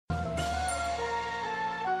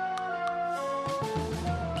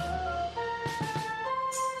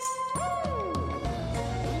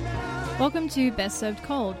Welcome to Best Served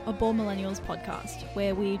Cold, a Ball Millennials podcast,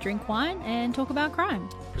 where we drink wine and talk about crime.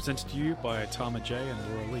 Presented to you by Tama J and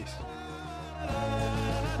Laura Lease.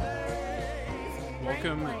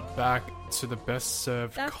 Welcome back to the Best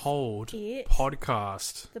Served Cold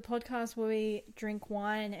podcast. The podcast where we drink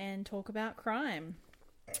wine and talk about crime.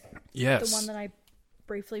 Yes. The one that I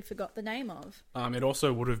briefly forgot the name of. It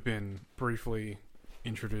also would have been briefly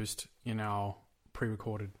introduced in our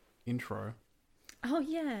pre-recorded intro. Oh,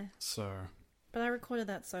 yeah. So, but I recorded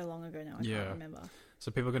that so long ago now, I can't remember.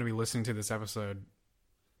 So people are going to be listening to this episode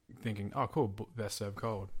thinking, oh, cool, Best Served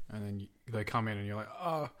Cold. And then they come in and you're like,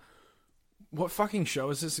 oh, what fucking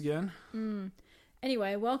show is this again?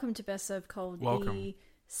 Anyway, welcome to Best Served Cold, the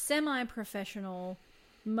semi-professional,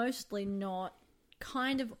 mostly not,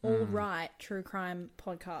 kind of all-right true crime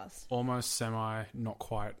podcast. Almost semi, not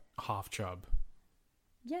quite, half chub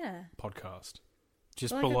Yeah. podcast.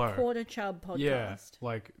 Just like below. A quarter chub podcast. Yeah,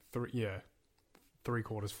 like three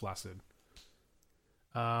quarters flaccid.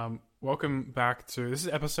 Welcome back to, this is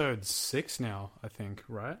episode 6 now, I think,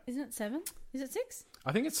 right? Isn't it 7? Is it 6?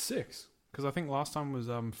 I think it's 6, because I think last time was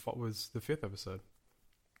the 5th episode.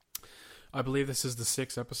 I believe this is the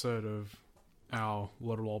 6th episode of our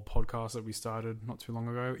little old podcast that we started not too long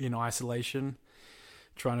ago in isolation,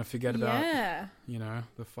 trying to forget about,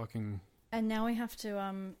 the fucking. And now we have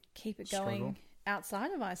to keep it going. Struggle. Outside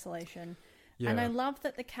of isolation. Yeah. And I love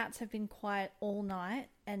that the cats have been quiet all night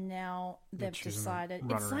and now they've decided.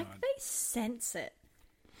 It's like they sense it.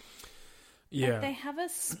 Yeah. Like they have a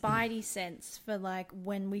spidey sense for like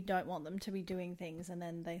when we don't want them to be doing things and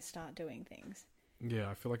then they start doing things. Yeah,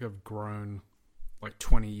 I feel like I've grown like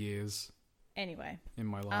 20 years anyway in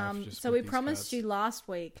my life. So we promised you last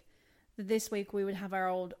week that this week we would have our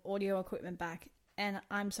old audio equipment back. And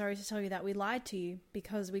I'm sorry to tell you that we lied to you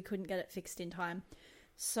because we couldn't get it fixed in time.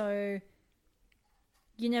 So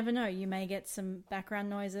you never know. You may get some background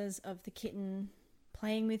noises of the kitten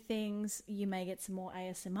playing with things. You may get some more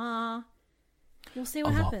ASMR. We'll see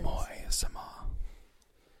what happens. A lot more ASMR.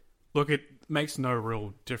 Look, it makes no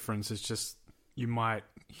real difference. It's just you might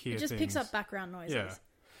hear things. It just picks up background noises.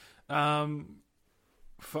 Yeah.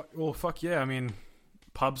 Fuck yeah. I mean,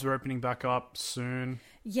 pubs are opening back up soon.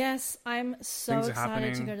 Yes, I'm so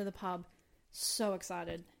excited to go to the pub. So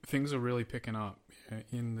excited. Things are really picking up I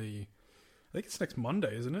think it's next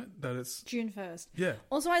Monday, isn't it? That it's June 1st. Yeah.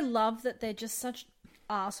 Also, I love that they're just such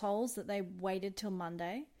assholes that they waited till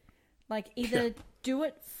Monday. Like, either do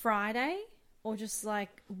it Friday or just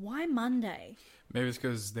like, why Monday? Maybe it's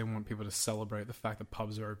because they want people to celebrate the fact that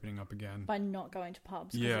pubs are opening up again. By not going to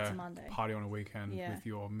pubs because it's a Monday. Party on a weekend with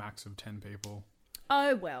your max of 10 people.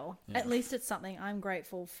 Oh, well. Yeah. At least it's something. I'm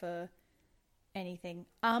grateful for anything.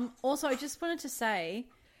 Also, I just wanted to say,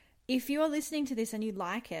 if you are listening to this and you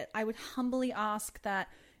like it, I would humbly ask that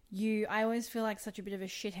I always feel like such a bit of a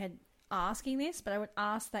shithead asking this, but I would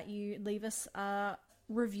ask that you leave us a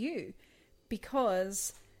review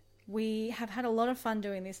because we have had a lot of fun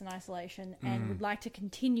doing this in isolation and would like to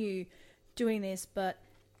continue doing this, but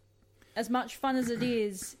as much fun as it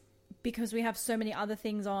is, because we have so many other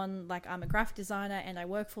things on, like I'm a graphic designer and I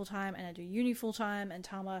work full-time and I do uni full-time and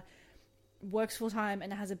Tama works full-time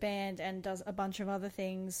and has a band and does a bunch of other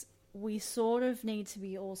things, we sort of need to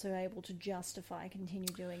be also able to justify continue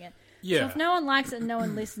doing it. Yeah. So if no one likes it and no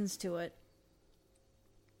one listens to it,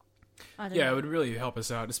 I don't know. It would really help us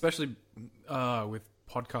out, especially with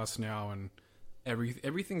podcasts now and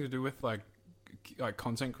everything to do with like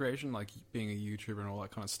content creation, like being a YouTuber and all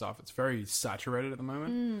that kind of stuff. It's very saturated at the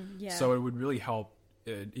moment. So it would really help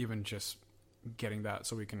even just getting that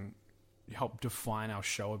so we can help define our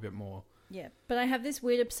show a bit more. Yeah, but I have this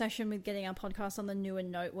weird obsession with getting our podcast on the new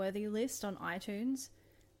and noteworthy list on iTunes,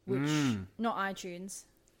 which, not iTunes,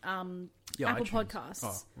 Apple iTunes. Podcasts.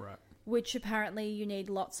 Oh, right. Which apparently you need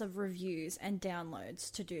lots of reviews and downloads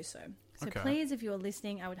to do so. So please, if you are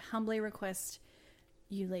listening, I would humbly request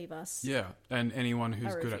you leave us. Yeah, and anyone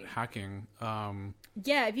who's good at hacking.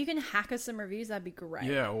 If you can hack us some reviews, that'd be great.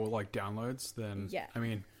 Yeah, or like downloads, then. Yeah. I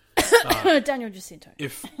mean. Daniel Jacinto.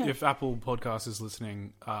 If Apple Podcast is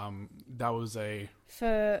listening, that was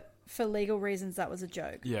for legal reasons, that was a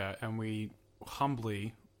joke. Yeah, and we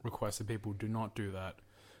humbly request that people do not do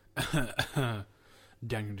that.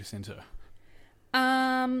 Daniel Jacinto.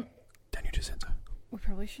 Daniel Jacinto. We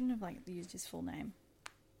probably shouldn't have used his full name.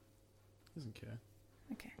 Doesn't care.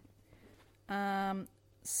 Okay.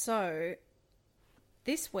 So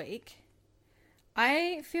this week,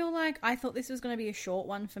 I feel like I thought this was going to be a short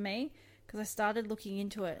one for me because I started looking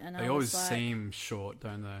into it and they always seem short,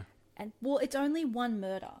 don't they? And well, it's only one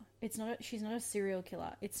murder. It's not. She's not a serial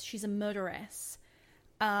killer. She's a murderess.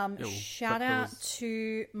 Shout out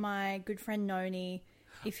to my good friend Noni,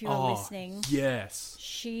 if you're listening. Yes.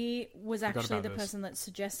 She was actually the person that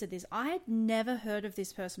suggested this. I had never heard of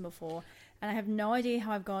this person before, and I have no idea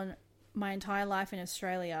how I've gone my entire life in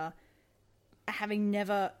Australia having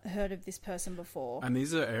never heard of this person before. And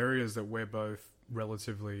these are areas that we're both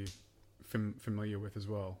relatively familiar with as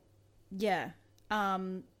well. Yeah.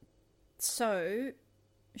 So,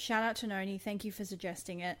 shout out to Noni. Thank you for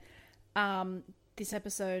suggesting it. This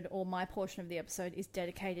episode, or my portion of the episode, is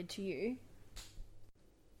dedicated to you.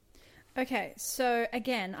 Okay, so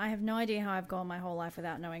again, I have no idea how I've gone my whole life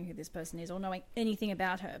without knowing who this person is or knowing anything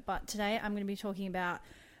about her. But today I'm going to be talking about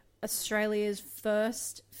Australia's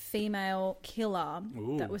first female killer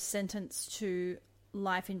that was sentenced to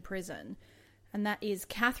life in prison. And that is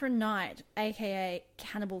Katherine Knight, aka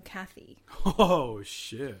Cannibal Kathy. Oh,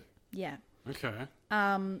 shit. Yeah. Okay.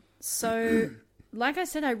 So, like I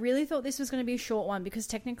said, I really thought this was going to be a short one because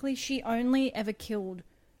technically she only ever killed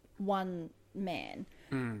one man.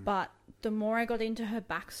 But the more I got into her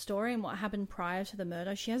backstory and what happened prior to the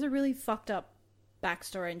murder, she has a really fucked up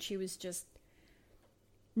backstory and she was just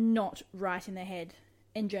not right in the head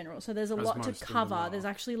in general. So there's a lot to cover. There's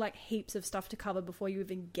actually like heaps of stuff to cover before you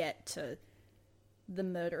even get to the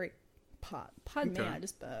murdering part. Pardon me, I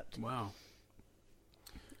just burped. Wow.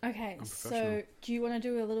 Okay, so do you want to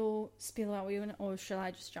do a little spiel out, or shall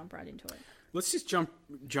I just jump right into it? Let's just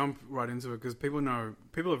jump right into it because people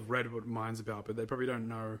have read what mine's about, but they probably don't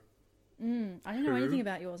know. I don't know anything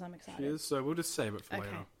about yours. I'm excited. So we'll just save it for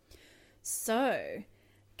later. So,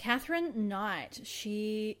 Katherine Knight,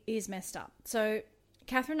 she is messed up. So,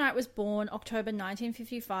 Katherine Knight was born October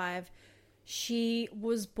 1955. She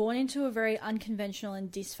was born into a very unconventional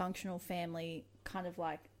and dysfunctional family, kind of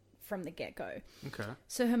like from the get-go. Okay.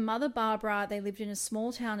 So her mother, Barbara, they lived in a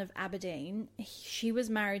small town of Aberdeen. She was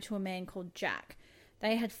married to a man called Jack.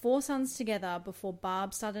 They had 4 sons together before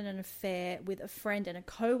Barb started an affair with a friend and a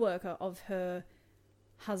co-worker of her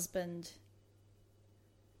husband,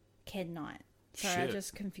 Ken Knight. Sorry, I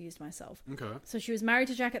just confused myself. Okay. So she was married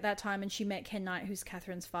to Jack at that time, and she met Ken Knight, who's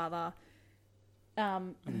Catherine's father.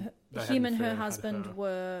 Him and her husband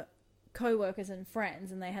were co-workers and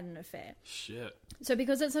friends, and they had an affair. Shit. So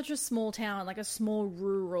because it's such a small town, like a small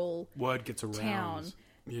rural word gets around town,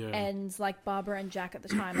 yeah, and like Barbara and Jack at the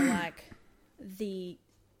time are like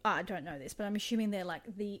I don't know this, but I'm assuming they're like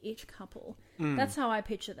the it couple. That's how I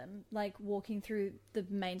picture them, like walking through the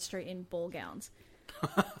main street in ball gowns.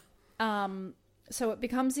 So it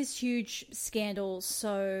becomes this huge scandal.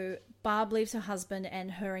 So Barb leaves her husband,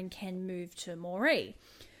 and her and Ken move to Moree.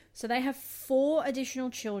 So they have 4 additional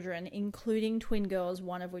children, including twin girls,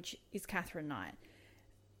 one of which is Katherine Knight.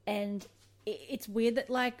 And it's weird that,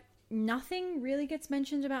 like, nothing really gets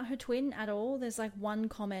mentioned about her twin at all. There's, like, one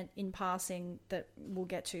comment in passing that we'll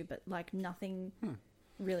get to, but, like, nothing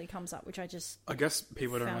really comes up, which I guess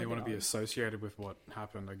people don't really want to be associated with what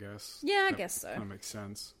happened, I guess. Yeah, I guess so. Kind of makes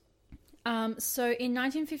sense. So in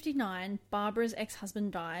 1959, Barbara's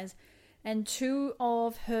ex-husband dies, and 2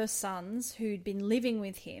 of her sons who'd been living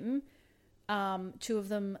with him, 2 of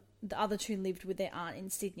them, the other 2 lived with their aunt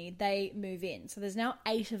in Sydney, they move in. So there's now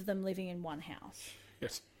 8 of them living in one house.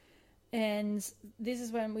 Yes. And this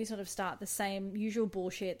is when we sort of start the same usual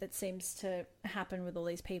bullshit that seems to happen with all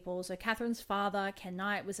these people. So Catherine's father, Ken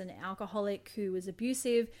Knight, was an alcoholic who was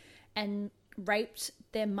abusive and raped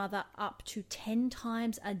their mother up to 10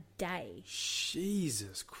 times a day.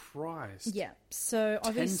 Jesus Christ. Yeah. So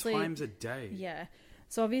obviously 10 times a day. Yeah.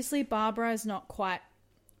 So obviously Barbara is not quite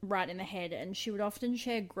right in the head, and she would often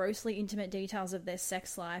share grossly intimate details of their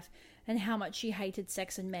sex life and how much she hated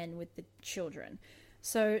sex and men with the children.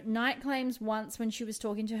 So Knight claims once when she was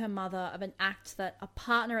talking to her mother of an act that a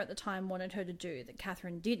partner at the time wanted her to do that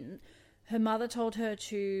Katherine didn't, her mother told her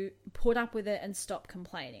to put up with it and stop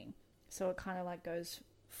complaining. So it kind of like goes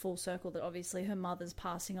full circle that obviously her mother's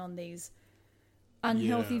passing on these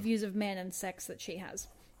unhealthy views of men and sex that she has.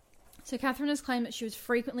 So Katherine has claimed that she was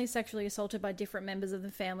frequently sexually assaulted by different members of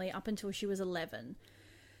the family up until she was 11.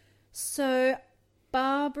 So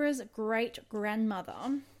Barbara's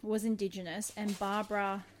great-grandmother was Indigenous, and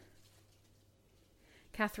Barbara,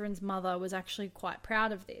 Katherine's mother, was actually quite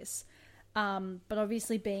proud of this. But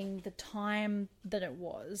obviously being the time that it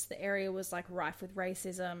was, the area was like rife with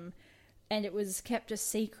racism, and it was kept a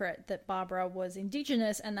secret that Barbara was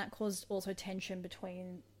Indigenous, and that caused also tension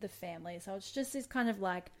between the family. So it's just this kind of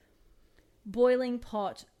like boiling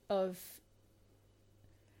pot of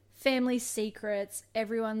family secrets.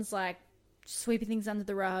 Everyone's like sweeping things under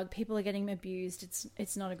the rug. People are getting abused.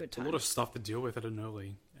 It's not a good time. A lot of stuff to deal with at an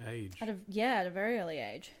early age. At a very early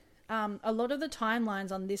age. A lot of the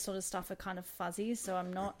timelines on this sort of stuff are kind of fuzzy, so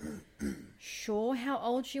I'm not sure how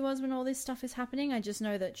old she was when all this stuff is happening. I just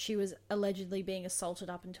know that she was allegedly being assaulted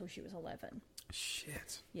up until she was 11.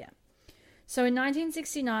 Shit. Yeah. So in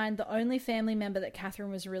 1969, the only family member that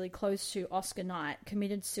Catherine was really close to, Oscar Knight,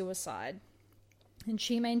 committed suicide. And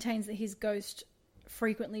she maintains that his ghost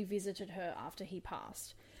frequently visited her after he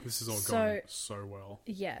passed. This is all going so well.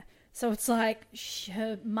 Yeah. So it's like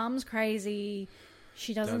her mum's crazy.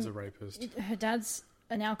 She doesn't. Dad's a rapist. Her dad's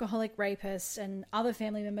an alcoholic rapist, and other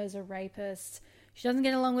family members are rapists. She doesn't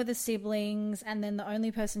get along with her siblings, and then the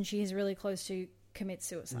only person she is really close to commits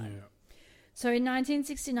suicide. Yeah. So in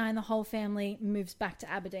 1969, the whole family moves back to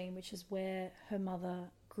Aberdeen, which is where her mother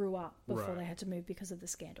grew up before they had to move because of the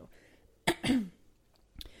scandal.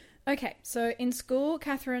 Okay, so in school,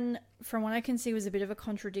 Catherine, from what I can see, was a bit of a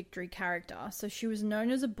contradictory character. So she was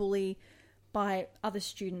known as a bully by other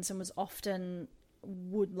students and was often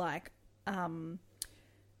would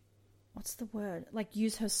what's the word? Like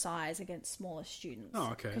use her size against smaller students.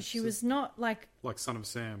 Oh, okay. Because she was not like Son of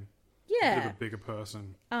Sam. Yeah. A bit of a bigger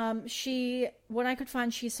person. What I could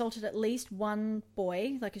find, she assaulted at least one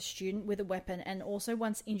boy, like a student, with a weapon, and also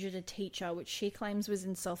once injured a teacher, which she claims was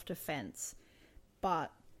in self-defense.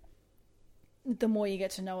 But the more you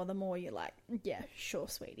get to know her, the more you're like, yeah, sure,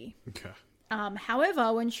 sweetie. Okay.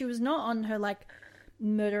 However, when she was not on her, like,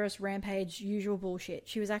 murderous rampage, usual bullshit,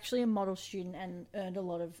 she was actually a model student and earned a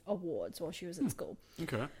lot of awards while she was at school.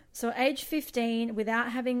 Okay. So at age 15,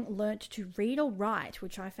 without having learnt to read or write,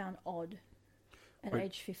 which I found odd at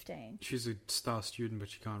age 15. She's a star student, but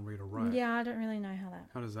she can't read or write. Yeah, I don't really know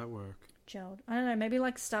How does that work? gelled. I don't know, maybe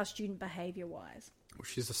like star student behaviour-wise. Well,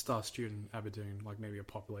 she's a star student in Aberdeen, like maybe a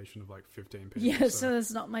population of like 15 people. Yeah, so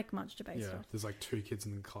there's not like much debate. Yeah, there's like 2 kids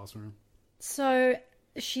in the classroom. So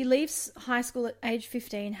she leaves high school at age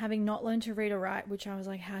 15, having not learned to read or write, which I was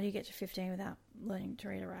like, how do you get to 15 without learning to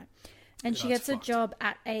read or write? And she gets a job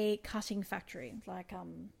at a cutting factory, like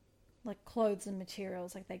clothes and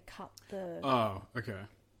materials, like they cut the... Oh, okay.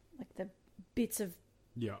 Like the bits of...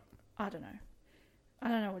 Yeah. I don't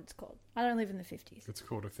know what it's called. I don't live in the 50s. It's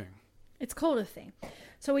called a thing. It's called a thing.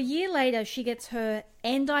 So a year later, she gets her,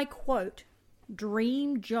 and I quote,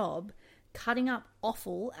 dream job cutting up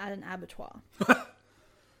offal at an abattoir.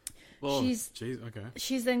 Well, okay.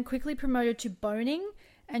 She's then quickly promoted to boning,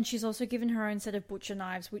 and she's also given her own set of butcher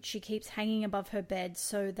knives, which she keeps hanging above her bed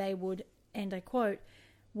so they would, and I quote,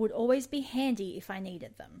 would always be handy if I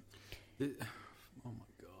needed them. Oh my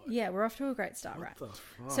God. Yeah, we're off to a great start, right? What the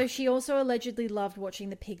fuck? So she also allegedly loved watching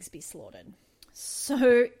the pigs be slaughtered.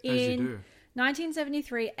 So in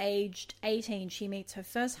 1973, aged 18, she meets her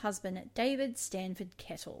first husband, David Stanford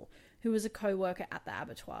Kettle, who was a co-worker at the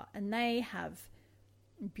abattoir, and they have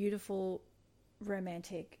beautiful,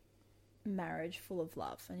 romantic marriage full of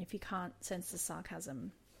love. And if you can't sense the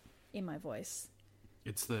sarcasm in my voice,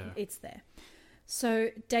 it's there. It's there. So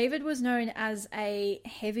David was known as a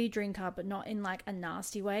heavy drinker, but not in like a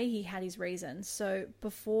nasty way. He had his reasons. So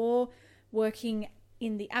before working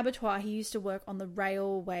in the abattoir, he used to work on the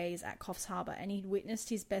railways at Coffs Harbour, and he'd witnessed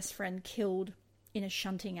his best friend killed in a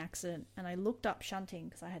shunting accident. And I looked up shunting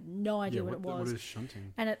because I had no idea what it was. What is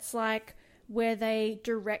shunting? And it's like where they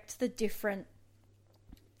direct the different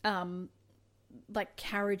like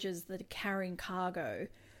carriages that are carrying cargo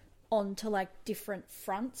onto like different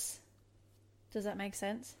fronts. Does that make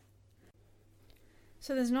sense?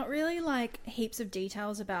 So there's not really like heaps of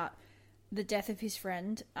details about the death of his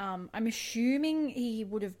friend. I'm assuming he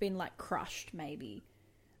would have been like crushed maybe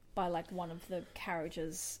by like one of the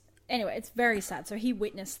carriages. Anyway, it's very sad. So he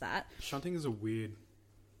witnessed that. Shunting is a weird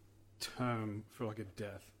term for like a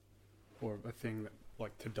death or a thing that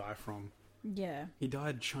like to die from. Yeah. He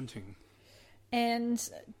died shunting. And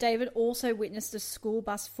David also witnessed a school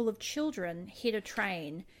bus full of children hit a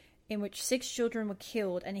train in which 6 children were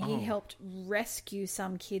killed, and he helped rescue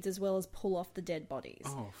some kids as well as pull off the dead bodies.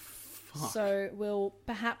 Oh, fuck. So we'll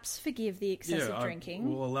perhaps forgive the excessive drinking.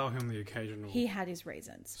 We'll allow him the occasional... He had his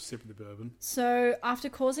reasons. Sip of the bourbon. So after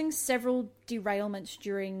causing several derailments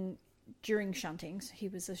during shunting, so he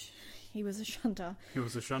was a shunter. He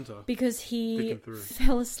was a shunter. Because he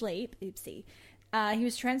fell asleep. Oopsie. He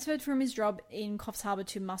was transferred from his job in Coffs Harbour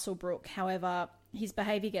to Muswellbrook. However, his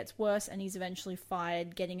behaviour gets worse and he's eventually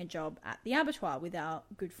fired, getting a job at the abattoir with our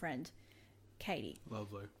good friend, Katie.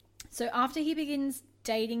 Lovely. So after he begins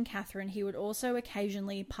dating Catherine, he would also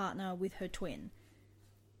occasionally partner with her twin,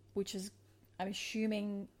 which is, I'm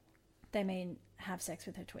assuming they mean have sex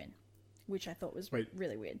with her twin, which I thought was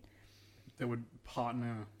really weird. They would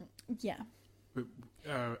partner... Yeah.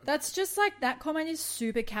 That's just like, that comment is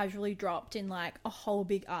super casually dropped in like a whole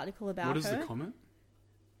big article about her. What is the comment?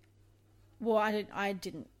 Well, I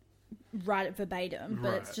didn't write it verbatim,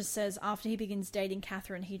 but Right. it just says, after he begins dating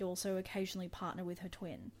Catherine, he'd also occasionally partner with her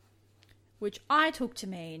twin. Which I took to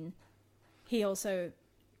mean he also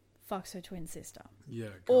fucks her twin sister. Yeah.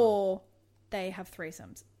 Or they have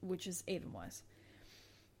threesomes, which is even worse.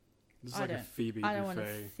 It's like a Phoebe I don't want to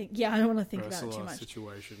Buffet think. Yeah, I don't want to think about it too Ursula much.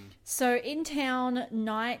 situation. So in town,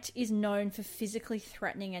 Knight is known for physically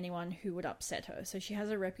threatening anyone who would upset her. So she has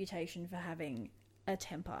a reputation for having a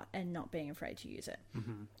temper and not being afraid to use it.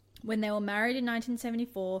 Mm-hmm. When they were married in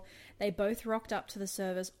 1974, they both rocked up to the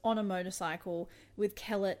service on a motorcycle with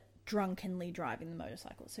Kellett drunkenly driving the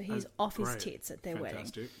motorcycle. So he's off his Great. tits at their wedding.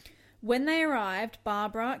 Fantastic. When they arrived,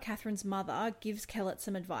 Barbara, Catherine's mother, gives Kellett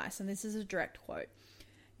some advice, and this is a direct quote.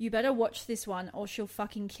 "You better watch this one or she'll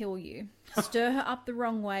fucking kill you. Stir her up the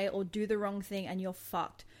wrong way or do the wrong thing and you're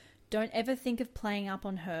fucked. Don't ever think of playing up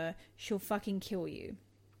on her. She'll fucking kill you."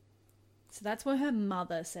 So that's what her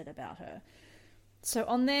mother said about her. So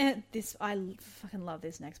on their, I fucking love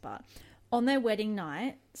this next part. On their wedding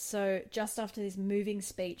night, so just after this moving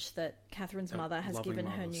speech that Catherine's mother has loving given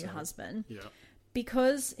her mother new said. husband, Yeah.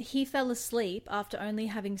 because he fell asleep after only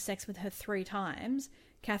having sex with her 3 times,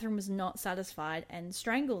 Catherine was not satisfied and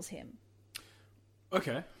strangles him.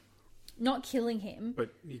 Okay. Not killing him,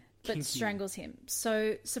 But strangles him.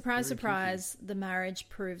 So, surprise, Very surprise, the marriage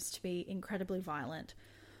proves to be incredibly violent.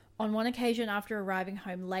 On one occasion, after arriving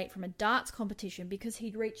home late from a darts competition, because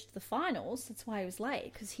he'd reached the finals, that's why he was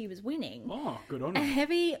late, because he was winning. Oh, good on A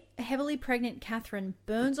him. heavily pregnant Catherine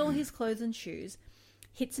burns all his clothes and shoes,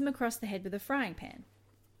 hits him across the head with a frying pan.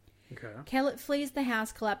 Okay. Kellett flees the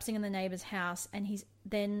house, collapsing in the neighbour's house, and he's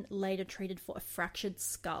then later treated for a fractured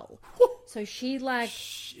skull. So she,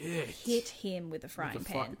 Shit. hit him with a frying What the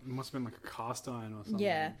pan. fuck? It must have been like a cast iron or something.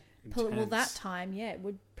 Yeah. Well, that Intense. time, yeah, it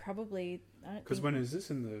would probably... Because when is this?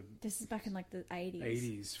 In the This is back in, like, the 80s.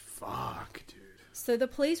 80s? Fuck, dude. So the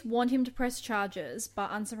police want him to press charges,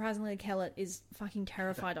 but unsurprisingly, Kellett is fucking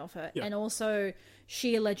terrified of her. Yeah. And also,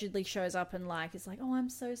 she allegedly shows up and, like, is like, "Oh, I'm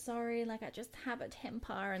so sorry. Like, I just have a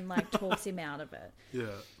temper," and, like, talks him out of it. Yeah.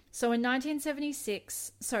 So in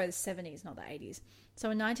 1976, sorry, the 70s, not the 80s. So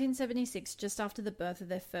in 1976, just after the birth of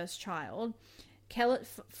their first child, Kellett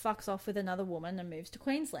fucks off with another woman and moves to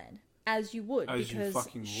Queensland. As you would, As you because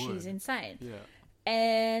fucking would. she's insane. Yeah.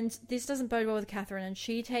 And this doesn't bode well with Catherine, and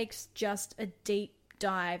she takes just a deep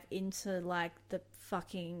dive into, like, the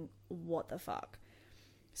fucking what the fuck.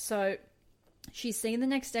 So she's seen the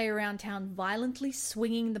next day around town violently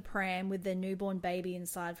swinging the pram with their newborn baby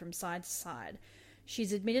inside from side to side.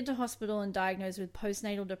 She's admitted to hospital and diagnosed with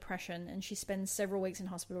postnatal depression, and she spends several weeks in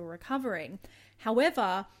hospital recovering.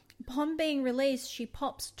 However, upon being released, she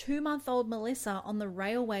pops 2-month-old Melissa on the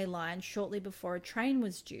railway line shortly before a train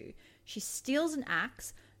was due. She steals an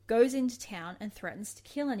axe, goes into town, and threatens to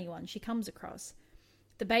kill anyone she comes across.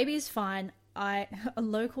 The baby is fine. A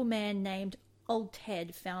local man named Old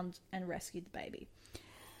Ted found and rescued the baby.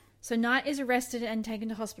 So Knight is arrested and taken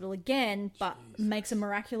to hospital again, but makes a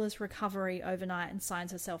miraculous recovery overnight and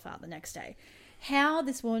signs herself out the next day. How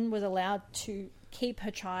this woman was allowed to keep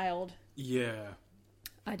her child, Yeah.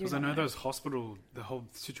 I do Because not I know those hospital, the whole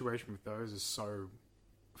situation with those is so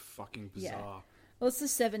fucking bizarre. Yeah. Well, it's the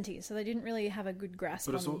 70s, so they didn't really have a good grasp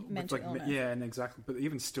But it's all on mental like, illness. yeah, and exactly. But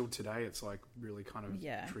even still today, it's like really kind of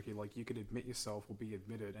Yeah. tricky. Like you could admit yourself or be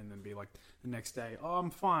admitted, and then be like the next day, "Oh,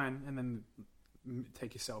 I'm fine," and then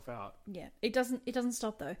take yourself out. Yeah, it doesn't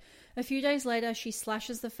stop though. A few days later, she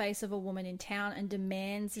slashes the face of a woman in town and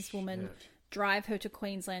demands this woman Shit. drive her to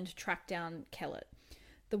Queensland to track down Kellett.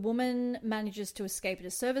 The woman manages to escape at a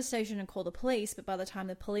service station and call the police, but by the time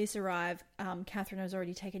the police arrive, Catherine has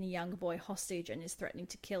already taken a young boy hostage and is threatening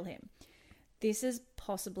to kill him. This is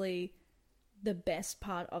possibly the best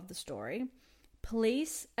part of the story.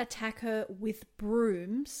 Police attack her with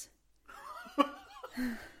brooms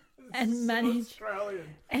and manage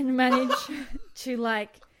to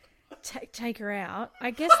like take her out.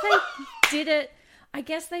 I guess they did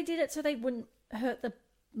it so they wouldn't hurt the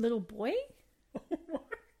little boy.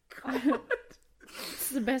 It's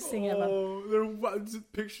the best thing ever. Oh,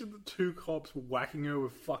 just picture the 2 cops whacking her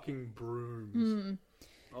with fucking brooms.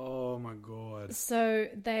 Oh my god. So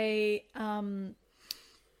they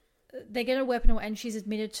get a weapon and she's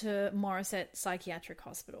admitted to Morisset Psychiatric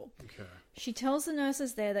Hospital. Okay. She tells the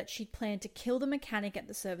nurses there that she'd planned to kill the mechanic at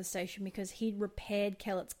the service station because he'd repaired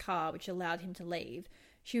Kellett's car, which allowed him to leave.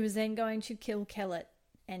 She was then going to kill Kellett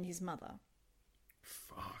and his mother.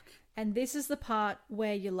 Fuck. And this is the part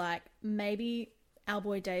where you're like, maybe our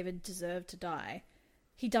boy David deserved to die.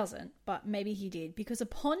 He doesn't, but maybe he did, because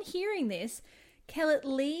upon hearing this, Kellett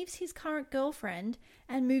leaves his current girlfriend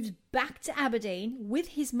and moves back to Aberdeen with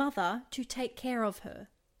his mother to take care of her.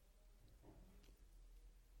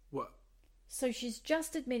 What? So she's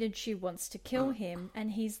just admitted she wants to kill him,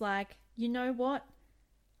 and he's like, you know what?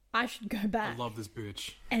 I should go back. I love this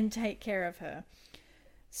bitch. And take care of her.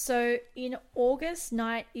 So in August,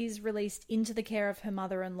 Knight is released into the care of her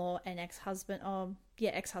mother-in-law and ex-husband.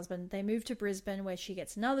 Ex-husband. They move to Brisbane, where she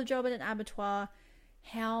gets another job at an abattoir.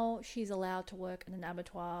 How she's allowed to work in an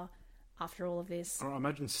abattoir after all of this, I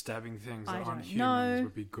imagine stabbing things I that aren't don't humans know.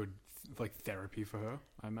 would be good, like therapy for her.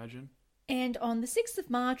 I imagine. And on the 6th of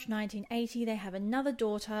March 1980, they have another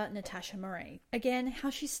daughter, Natasha Marie. Again, how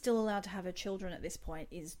she's still allowed to have her children at this point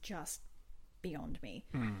is just beyond me.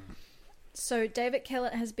 So David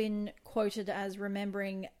Kellett has been quoted as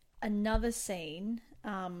remembering another scene,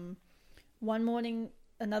 another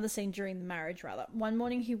scene during the marriage, rather. One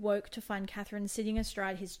morning he woke to find Catherine sitting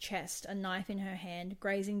astride his chest, a knife in her hand,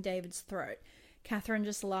 grazing David's throat. Catherine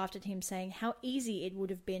just laughed at him, saying how easy it would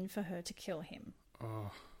have been for her to kill him.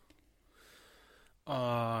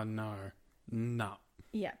 No. No.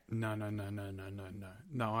 Yeah. No.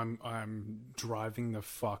 No, I'm driving the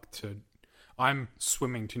fuck to... I'm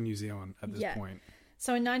swimming to New Zealand at this point.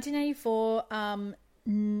 So in 1984,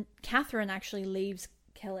 Catherine actually leaves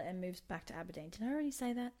Kellett and moves back to Aberdeen. Did I already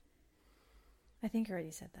say that? I think I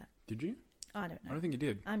already said that. Did you? I don't know. I don't think you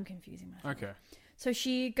did. I'm confusing myself. Okay. So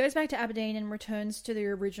she goes back to Aberdeen and returns to the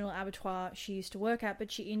original abattoir she used to work at,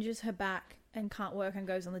 but she injures her back and can't work and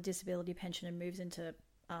goes on the disability pension and moves into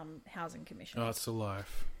housing commission. Oh, that's the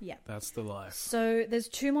life. Yeah. That's the life. So there's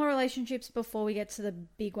two more relationships before we get to the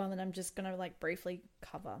big one that I'm just going to briefly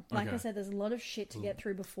cover. Like Okay. I said, there's a lot of shit to get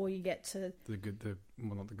through before you get to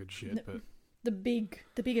Not the good shit, but... the big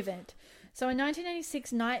event. So in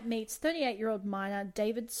 1986, Knight meets 38-year-old miner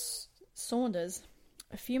David Saunders.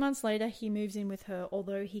 A few months later, he moves in with her,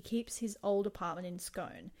 although he keeps his old apartment in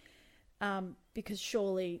Scone. Because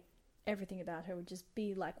surely everything about her would just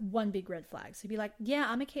be like one big red flag. So he'd be like, yeah,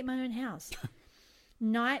 I'm going to keep my own house.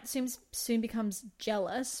 Knight soon becomes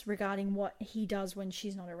jealous regarding what he does when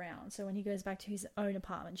she's not around. So when he goes back to his own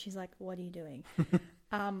apartment, she's like, what are you doing?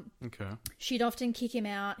 Okay. She'd often kick him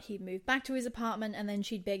out. He'd move back to his apartment, and then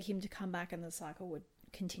she'd beg him to come back, and the cycle would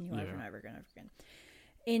continue over and over again and over again.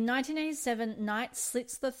 In 1987, Knight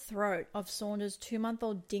slits the throat of Saunders'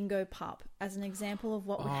 2-month-old dingo pup as an example of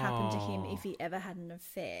what would happen to him if he ever had an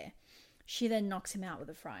affair. She then knocks him out with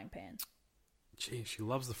a frying pan. Gee, she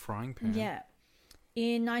loves the frying pan. Yeah.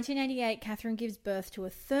 In 1988, Catherine gives birth to a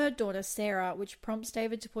third daughter, Sarah, which prompts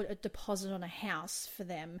David to put a deposit on a house for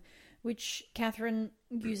them, which Catherine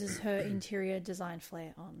uses her interior design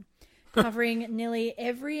flair on, covering nearly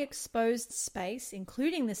every exposed space,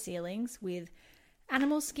 including the ceilings, with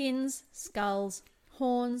animal skins, skulls,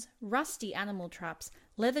 horns, rusty animal traps,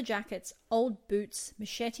 leather jackets, old boots,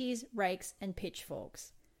 machetes, rakes, and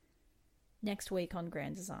pitchforks. Next week on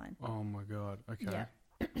Grand Design. Oh my god. Okay. Yeah.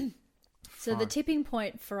 So the tipping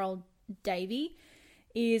point for old Davy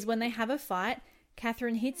is when they have a fight.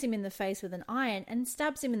 Catherine hits him in the face with an iron and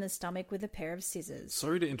stabs him in the stomach with a pair of scissors.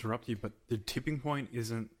 Sorry to interrupt you, but the tipping point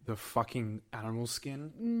isn't the fucking animal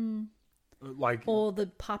skin. Or the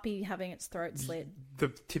puppy having its throat slit. The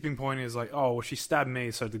tipping point is like, oh, well, she stabbed me,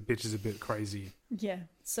 so the bitch is a bit crazy. Yeah.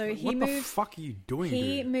 So What the fuck are you doing,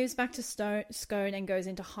 He dude? moves back to Scone and goes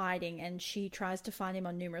into hiding, and she tries to find him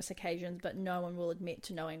on numerous occasions, but no one will admit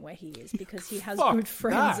to knowing where he is because he has Fuck good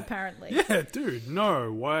friends, that. apparently. Yeah, dude,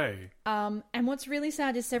 no way. And what's really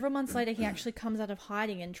sad is several months later, he actually comes out of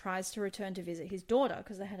hiding and tries to return to visit his daughter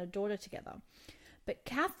because they had a daughter together. But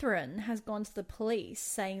Catherine has gone to the police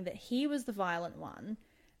saying that he was the violent one,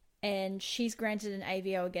 and she's granted an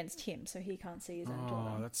AVO against him, so he can't see his own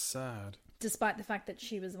daughter. Oh, that's sad. Despite the fact that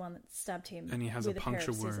she was the one that stabbed him. And he has a with pair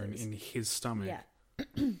puncture of wound scissors. in his stomach. Yeah.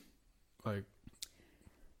 Like,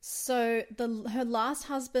 So her last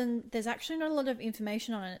husband, there's actually not a lot of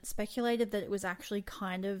information on it. It's speculated that it was actually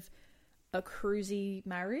kind of a cruisy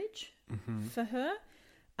marriage for her.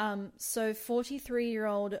 So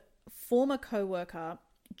 43-year-old former co-worker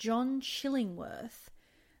John Chillingworth,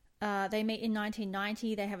 they meet in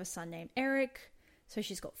 1990. They have a son named Eric. So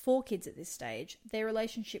she's got 4 kids at this stage. Their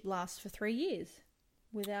relationship lasts for 3 years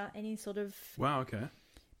without any sort of wow, okay.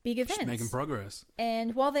 big events. Just making progress.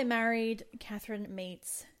 And while they're married, Catherine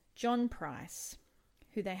meets John Price,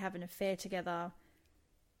 who they have an affair together,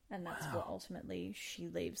 and that's what ultimately she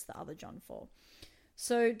leaves the other John for.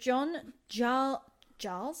 So John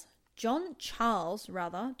Charles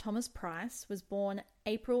Thomas Price was born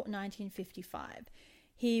April 1955.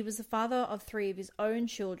 He was the father of 3 of his own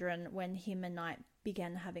children when him and Knight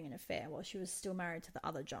began having an affair while she was still married to the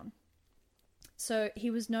other John. So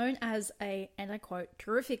he was known as a, and I quote,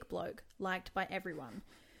 terrific bloke, liked by everyone.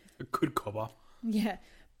 A good cobber. Yeah.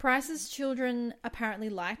 Price's children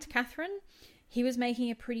apparently liked Catherine. He was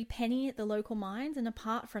making a pretty penny at the local mines, and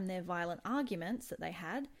apart from their violent arguments that they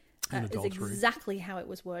had, is exactly how it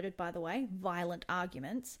was worded, by the way, violent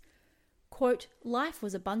arguments, quote, life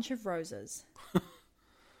was a bunch of roses.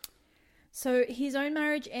 So his own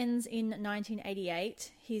marriage ends in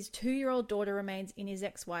 1988. His 2-year-old daughter remains in his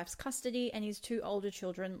ex-wife's custody, and his 2 older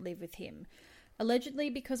children live with him. Allegedly,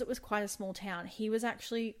 because it was quite a small town, he was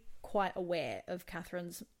actually quite aware of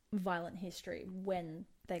Catherine's violent history when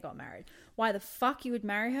they got married. Why the fuck you would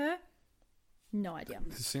marry her? No idea.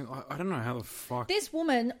 I don't know how the fuck... This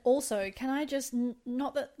woman also, can I just...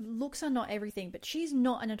 Not that looks are not everything, but she's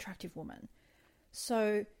not an attractive woman.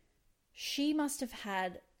 So she must have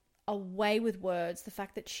had a way with words. The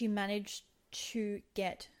fact that she managed to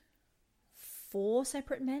get 4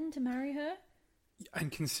 separate men to marry her.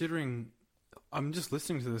 And considering... I'm just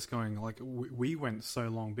listening to this going, like, we went so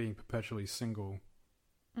long being perpetually single.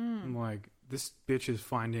 I'm like, this bitch is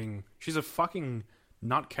finding... She's a fucking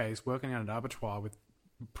nutcase working at an abattoir with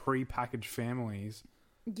pre-packaged families.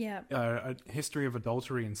 Yeah. A history of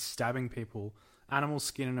adultery and stabbing people. Animal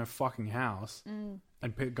skin in her fucking house. And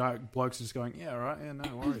blokes just going, yeah, right, yeah,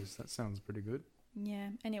 no worries. That sounds pretty good. Yeah.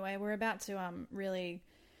 Anyway, we're about to really...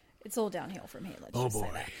 It's all downhill from here, let's just say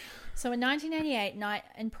that. So in 1988, Knight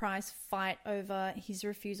and Price fight over his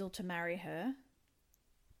refusal to marry her.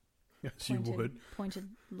 Yes, you would. Pointed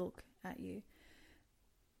look at you.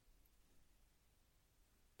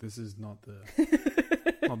 This is not the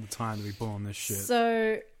not the time to be pulling this shit.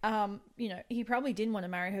 So, he probably didn't want to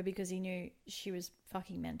marry her because he knew she was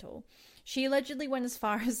fucking mental. She allegedly went as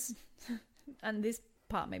far as, and this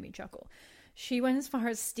part made me chuckle, she went as far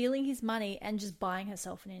as stealing his money and just buying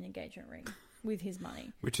herself an engagement ring with his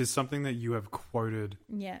money. Which is something that you have quoted.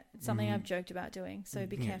 Yeah, it's something I've joked about doing, so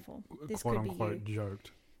be careful. This quote could unquote be you.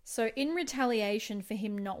 Joked. So in retaliation for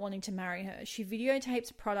him not wanting to marry her, she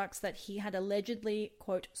videotapes products that he had allegedly,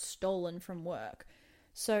 quote, stolen from work.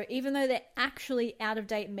 So even though they're actually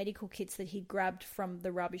out-of-date medical kits that he grabbed from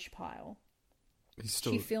the rubbish pile,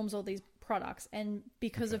 she films all these products. And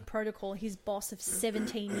because of protocol, his boss of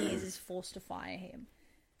 17 years is forced to fire him.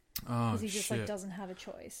 Oh, because he just doesn't have a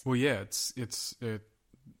choice. Well, yeah, it's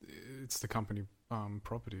the company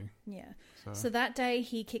property. Yeah. So that day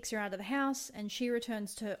he kicks her out of the house and she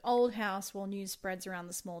returns to her old house while news spreads around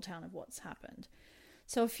the small town of what's happened.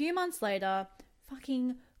 So a few months later,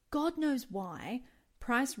 fucking God knows why,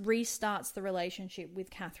 Price restarts the relationship with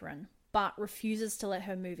Catherine but refuses to let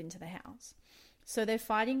her move into the house. So their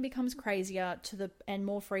fighting becomes crazier and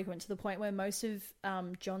more frequent to the point where most of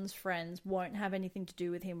John's friends won't have anything to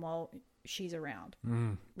do with him while she's around.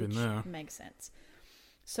 Been there. Makes sense.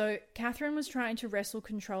 So Catherine was trying to wrestle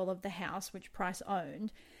control of the house, which Price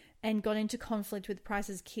owned, and got into conflict with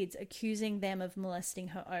Price's kids, accusing them of molesting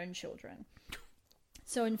her own children.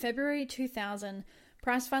 So in February 2000,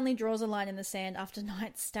 Price finally draws a line in the sand after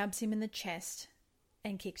Knight stabs him in the chest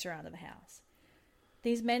and kicks her out of the house.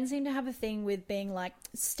 These men seem to have a thing with being like,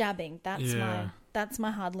 stabbing, that's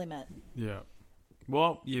my hard limit. Yeah.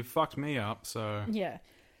 Well, you fucked me up, so... Yeah.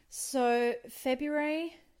 So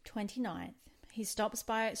February 29th, he stops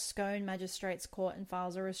by Scone Magistrates Court and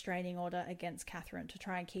files a restraining order against Catherine to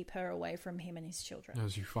try and keep her away from him and his children.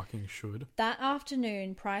 As you fucking should. That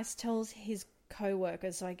afternoon, Price tells his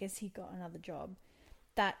co-workers, so I guess he got another job,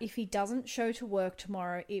 that if he doesn't show to work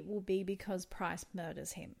tomorrow, it will be because Price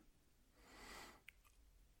murders him.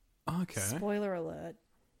 Okay. Spoiler alert.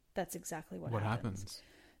 That's exactly what happens.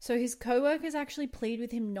 So his co-workers actually plead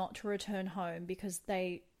with him not to return home because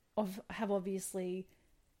they have obviously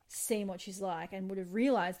seen what she's like and would have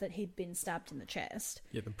realised that he'd been stabbed in the chest.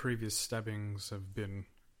 Yeah, the previous stabbings have been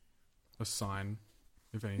a sign,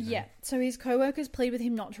 if anything. Yeah, so his co-workers plead with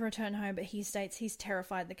him not to return home, but he states he's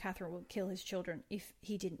terrified that Catherine will kill his children if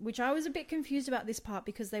he didn't, which I was a bit confused about this part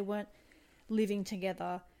because they weren't living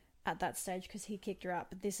together at that stage because he kicked her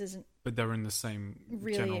out, but this isn't... But they're in the same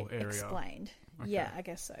really general area. Explained. Okay. Yeah, I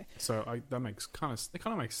guess so. So that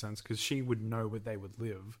kind of makes sense because she would know where they would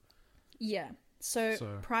live. Yeah. So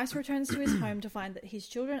Price returns to his home to find that his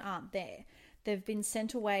children aren't there. They've been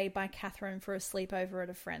sent away by Catherine for a sleepover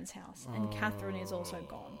at a friend's house, and Catherine is also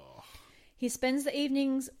gone. He spends the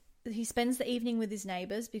evening with his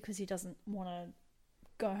neighbours because he doesn't want to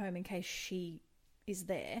go home in case she is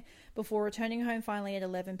there, before returning home finally at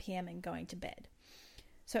 11 p.m. and going to bed.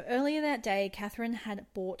 So earlier that day, Catherine had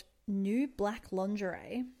bought new black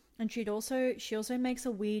lingerie And she also makes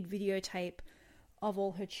a weird videotape of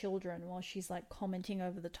all her children while she's like commenting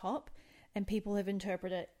over the top, and people have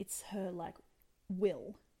interpreted it's her like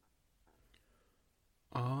will.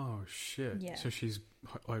 Oh shit. Yeah. So she's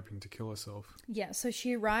hoping to kill herself. Yeah, so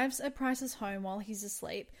she arrives at Price's home while he's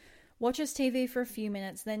asleep, watches TV for a few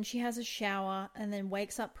minutes, then she has a shower and then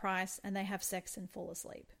wakes up Price and they have sex and fall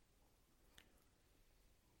asleep.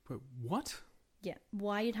 But what? Yeah,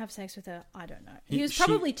 why you'd have sex with her, I don't know. He was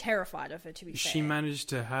probably terrified of her, to be fair. She managed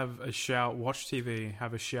to have a shower, watch TV,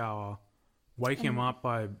 have a shower, wake him up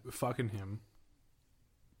by fucking him.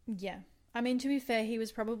 Yeah. I mean, to be fair, he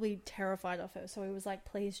was probably terrified of her, so he was like,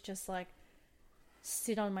 please just like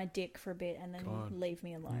sit on my dick for a bit and then leave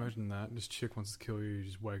me alone. Imagine that. This chick wants to kill you, you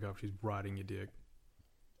just wake up, she's riding your dick.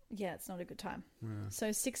 Yeah, it's not a good time. Yeah.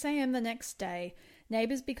 So 6 a.m. the next day,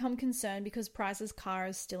 neighbours become concerned because Price's car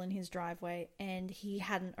is still in his driveway and he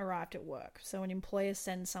hadn't arrived at work. So an employer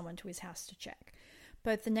sends someone to his house to check.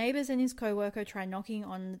 Both the neighbours and his co-worker try knocking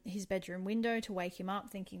on his bedroom window to wake him up,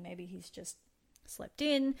 thinking maybe he's just slept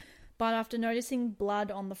in. But after noticing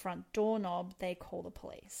blood on the front doorknob, they call the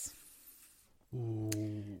police.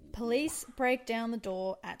 Ooh. Police break down the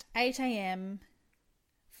door at 8 a.m.,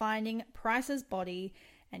 finding Price's body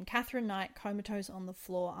and Catherine Knight comatose on the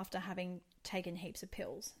floor after having taken heaps of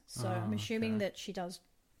pills. So I'm assuming that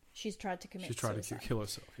she's tried to commit suicide. She's tried to kill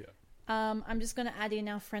herself, yeah. I'm just going to add in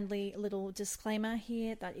our friendly little disclaimer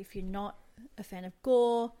here that if you're not a fan of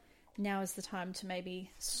gore, now is the time to maybe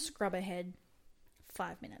scrub ahead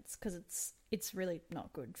 5 minutes, because it's really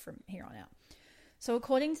not good from here on out. So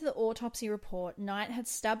according to the autopsy report, Knight had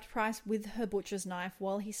stabbed Price with her butcher's knife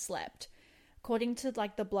while he slept. According to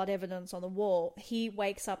like the blood evidence on the wall, he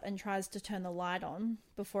wakes up and tries to turn the light on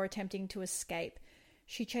before attempting to escape.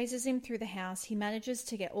 She chases him through the house. He manages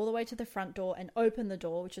to get all the way to the front door and open the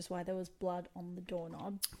door, which is why there was blood on the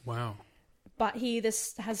doorknob. Wow. But he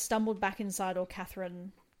has stumbled back inside, or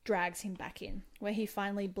Catherine drags him back in, where he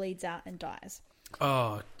finally bleeds out and dies.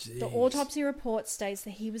 Oh, jeez. The autopsy report states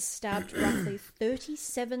that he was stabbed roughly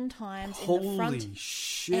 37 times in the front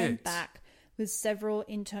and back, with several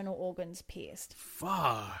internal organs pierced.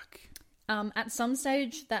 Fuck. At some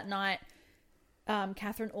stage that night,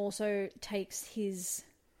 Catherine also takes his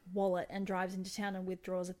wallet and drives into town and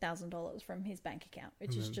withdraws $1,000 from his bank account,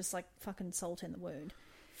 which is just like fucking salt in the wound.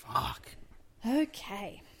 Fuck.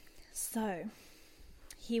 Okay, so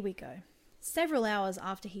here we go. Several hours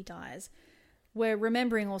after he dies, we're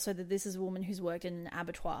remembering also that this is a woman who's worked in an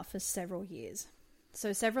abattoir for several years.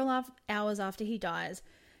 So several hours after he dies,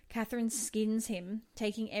 Catherine skins him,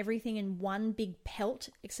 taking everything in one big pelt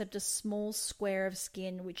except a small square of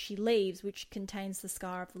skin, which she leaves, which contains the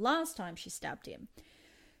scar of the last time she stabbed him.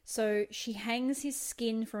 So she hangs his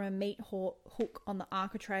skin from a meat hook on the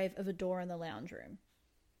architrave of a door in the lounge room.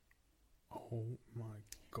 Oh my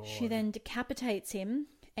god. She then decapitates him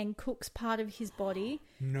and cooks part of his body,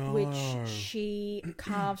 No. which she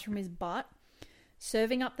carves from his butt,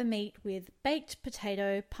 serving up the meat with baked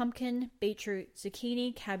potato, pumpkin, beetroot,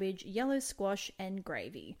 zucchini, cabbage, yellow squash, and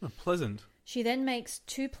gravy. Oh, pleasant. She then makes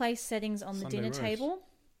 2 place settings on the Sunday dinner roast. table.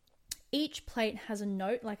 Each plate has a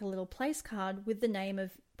note, like a little place card, with the name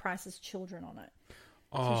of Price's children on it.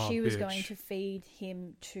 Oh, So she was bitch. going to feed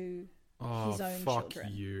him to his own fuck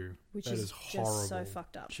children. you. Which That is is horrible. just so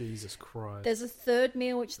fucked up. Jesus Christ. There's a third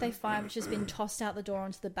meal which they find, which has been tossed out the door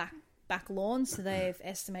onto the back lawn. So they've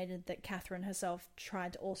estimated that Catherine herself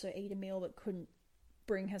tried to also eat a meal but couldn't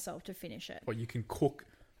bring herself to finish it. But you can cook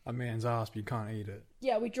a man's ass, but you can't eat it.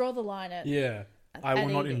 Yeah, we draw the line at... Yeah. I will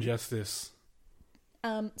not eating. ingest this.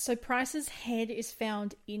 So Price's head is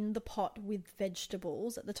found in the pot with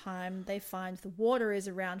vegetables. At the time they find the water is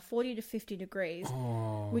around 40 to 50 degrees,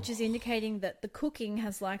 which is indicating that the cooking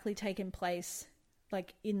has likely taken place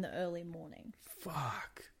like in the early morning.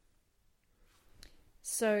 Fuck.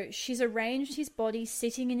 So she's arranged his body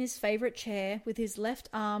sitting in his favourite chair with his left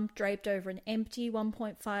arm draped over an empty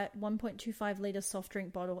 1.25 litre soft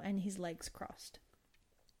drink bottle and his legs crossed.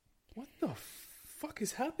 What the fuck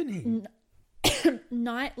is happening?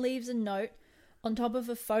 Knight leaves a note on top of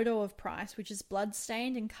a photo of Price, which is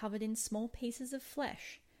blood-stained and covered in small pieces of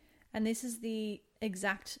flesh. And this is the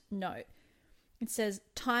exact note. It says,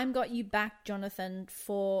 "Time got you back, Jonathan,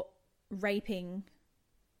 for raping,"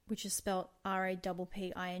 which is spelled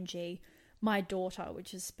Rapping, "my daughter,"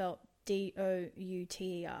 which is spelled Douter. "You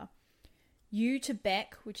to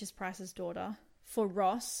Beck," which is Price's daughter, "for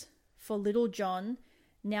Ross, for Little John,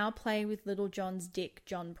 now play with Little John's dick,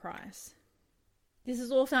 John Price." This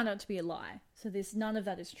is all found out to be a lie. So none of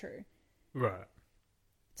that is true. Right.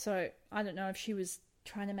 So I don't know if she was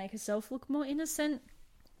trying to make herself look more innocent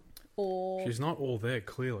or... She's not all there,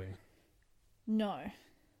 clearly. No,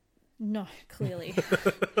 clearly.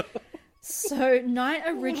 So Knight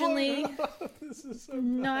originally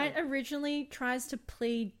tries to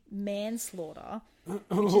plead manslaughter,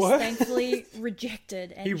 which is thankfully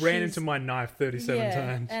rejected. And he ran into my knife 37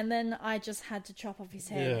 times. And then I just had to chop off his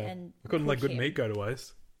head and I couldn't let good him. meat go to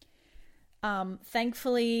waste.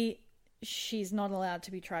 Thankfully, she's not allowed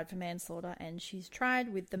to be tried for manslaughter, and she's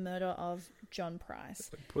tried with the murder of John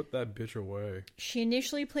Price. Put that bitch away. She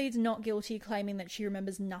initially pleads not guilty, claiming that she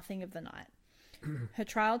remembers nothing of the night. Her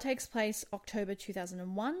trial takes place October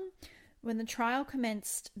 2001. When the trial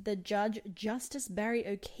commenced, the judge, Justice Barry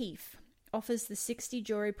O'Keefe, offers the 60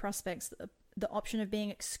 jury prospects the option of being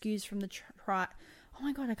excused from the trial. Oh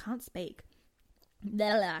my god, I can't speak.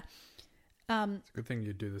 Blah, blah. It's a good thing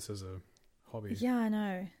you do this as a hobby. Yeah, I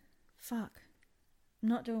know. Fuck. I'm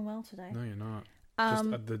not doing well today. No, you're not.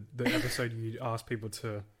 Just at the episode you asked people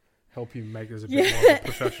to help you make this a bit more of a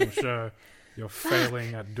professional show. You're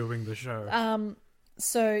failing at doing the show.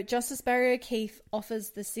 So Justice Barry O'Keefe offers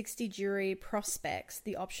the 60 jury prospects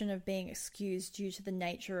the option of being excused due to the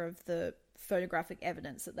nature of the photographic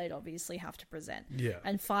evidence that they'd obviously have to present. Yeah.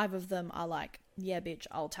 And 5 of them are like, yeah, bitch,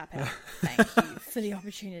 I'll tap out. Thank you for the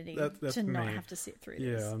opportunity that's to not me. have to sit through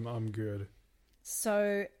this. Yeah, I'm good.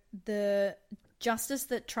 So the justice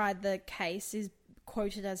that tried the case is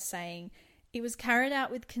quoted as saying, "It was carried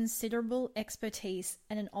out with considerable expertise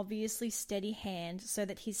and an obviously steady hand, so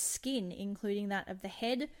that his skin, including that of the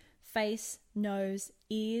head, face, nose,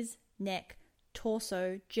 ears, neck,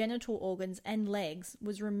 torso, genital organs, and legs,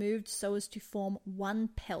 was removed so as to form one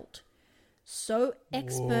pelt. So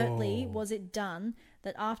expertly was it done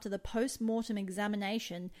that after the post-mortem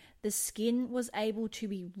examination, the skin was able to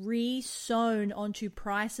be re-sewn onto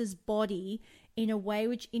Price's body in a way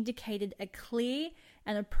which indicated a clear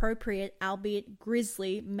and appropriate, albeit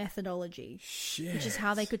grisly, methodology." Shit. Which is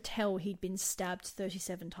how they could tell he'd been stabbed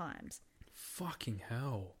 37 times. Fucking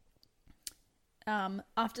hell.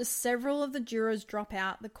 After several of the jurors drop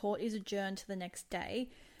out, the court is adjourned to the next day.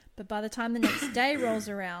 But by the time the next day rolls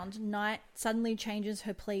around, Knight suddenly changes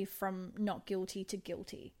her plea from not guilty to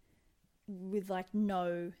guilty. With, like,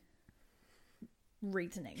 no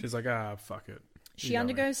reasoning. She's like, fuck it. She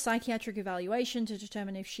undergoes psychiatric evaluation to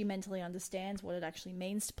determine if she mentally understands what it actually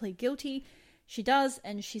means to plead guilty. She does,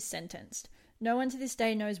 and she's sentenced. No one to this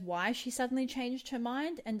day knows why she suddenly changed her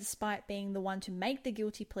mind, and despite being the one to make the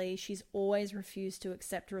guilty plea, she's always refused to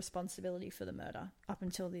accept responsibility for the murder, up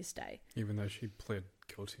until this day. Even though she pled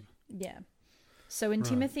guilty. Yeah. So when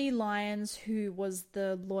Timothy Lyons, who was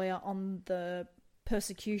the lawyer on the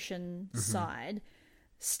persecution side,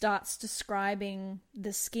 starts describing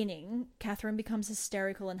the skinning, Catherine becomes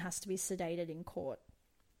hysterical and has to be sedated in court.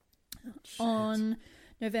 Shit. On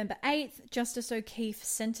November 8th, Justice O'Keefe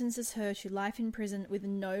sentences her to life in prison with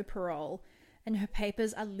no parole, and her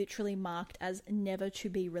papers are literally marked as never to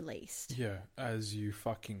be released. Yeah, as you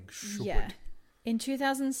fucking should. Yeah. In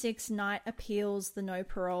 2006, Knight appeals the no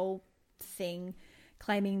parole thing,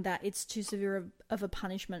 claiming that it's too severe of a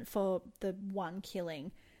punishment for the one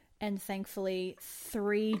killing. And thankfully,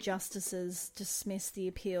 3 justices dismissed the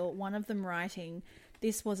appeal, one of them writing,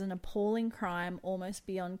 "This was an appalling crime almost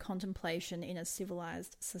beyond contemplation in a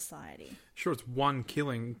civilized society." Sure, it's one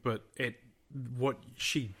killing, but what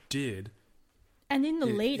she did... And in the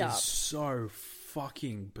lead up... is so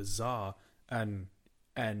fucking bizarre and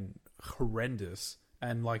horrendous.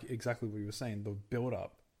 And like exactly what you were saying, the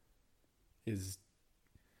build-up is...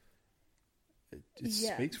 It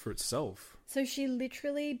speaks for itself. So she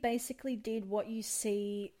literally basically did what you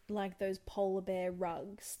see, like those polar bear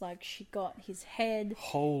rugs. Like, she got his head,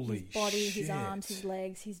 Holy his body, shit. his arms, his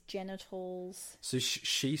legs, his genitals. So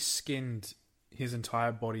she skinned his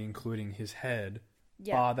entire body, including his head,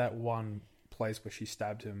 Yeah. bar that one place where she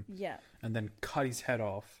stabbed him, Yeah. and then cut his head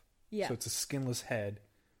off. Yeah. So it's a skinless head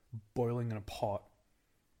boiling in a pot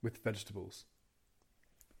with vegetables.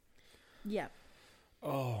 Yeah.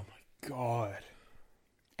 Oh my god.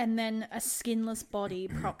 And then a skinless body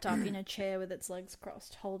propped up in a chair with its legs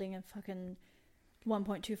crossed, holding a fucking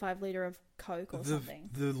 1.25 litre of Coke or something.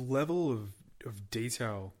 The level of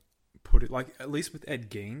detail put it, like, at least with Ed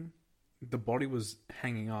Gein, the body was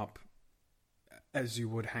hanging up as you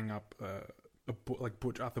would hang up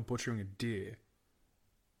after butchering a deer.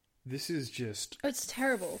 This is just... It's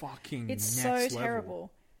terrible. Fucking It's next so level.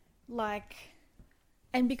 terrible. Like...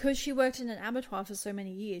 And because she worked in an abattoir for so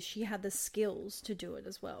many years, she had the skills to do it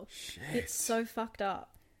as well. Shit. It's so fucked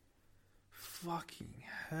up. Fucking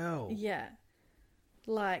hell. Yeah.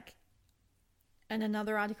 Like, and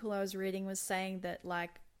another article I was reading was saying that,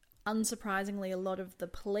 like, unsurprisingly, a lot of the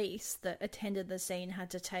police that attended the scene had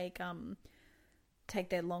to take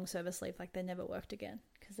their long service leave, like they never worked again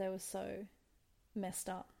because they were so messed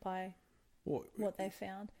up by what they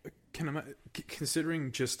found.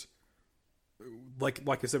 Considering just like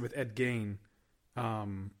I said with Ed Gein,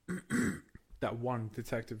 that one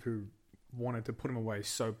detective who wanted to put him away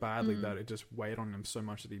so badly that it just weighed on him so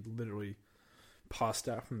much that he literally passed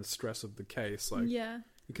out from the stress of the case. Like, yeah,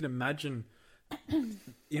 you can imagine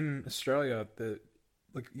in Australia that,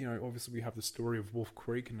 like, you know, obviously we have the story of Wolf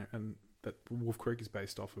Creek and that Wolf Creek is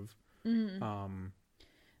based off of.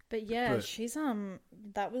 But yeah, she's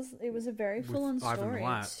it was a very full on story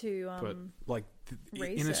to but like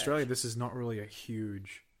in Australia, this is not really a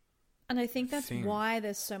huge. And I think that's thing. why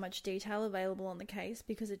there's so much detail available on the case,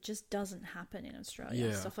 because it just doesn't happen in Australia.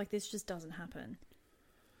 Yeah. Stuff like this just doesn't happen.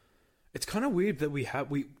 It's kind of weird that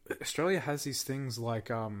Australia has these things like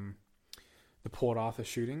the Port Arthur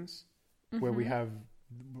shootings, where we have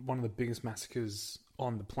one of the biggest massacres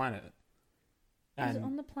on the planet. Was it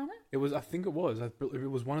on the planet? It was. I think it was.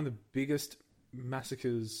 It was one of the biggest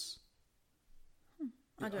massacres.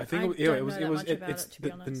 I don't think know it was. To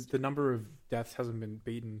be honest. The number of deaths hasn't been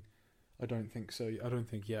beaten. I don't think so. I don't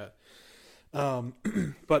think yet.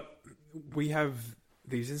 But we have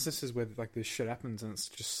these instances where like this shit happens, and it's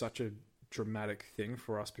just such a dramatic thing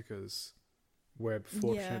for us because we're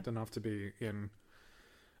fortunate enough to be in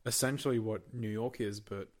essentially what New York is,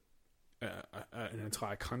 but an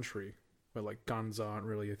entire country where like guns aren't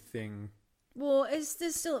really a thing. Well,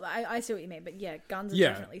 there's still. I see what you mean, but yeah, guns are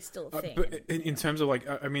definitely still a thing. But in terms of like,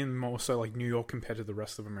 I mean, more so like New York compared to the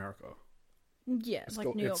rest of America. Yeah,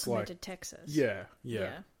 like New York compared to Texas. Yeah.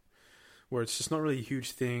 Where it's just not really a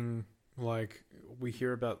huge thing. Like, we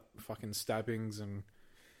hear about fucking stabbings and,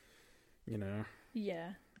 you know.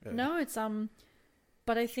 Yeah. No, it's,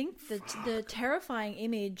 but I think the terrifying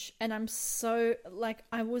image, and I'm so, like,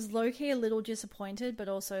 I was low-key a little disappointed, but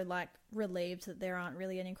also, like, relieved that there aren't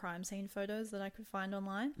really any crime scene photos that I could find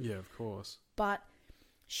online. Yeah, of course. But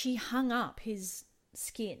she hung up his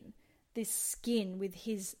skin, this skin with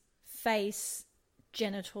his face,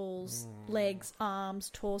 genitals, legs, arms,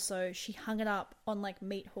 torso. She hung it up on like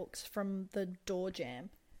meat hooks from the door jamb.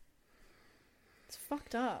 It's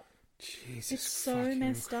fucked up. Jesus, it's so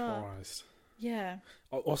messed up. Christ. Yeah.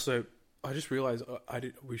 Also, I just realized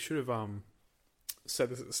we should have said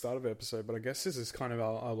this at the start of the episode, but I guess this is kind of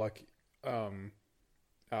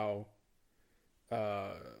our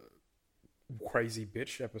crazy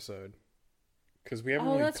bitch episode. Because we haven't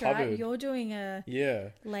really that's covered. Right. You're doing a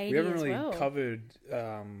lady. We haven't as really well. covered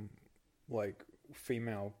like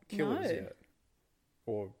female killers yet,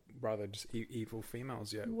 or rather just evil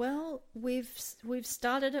females yet. Well, we've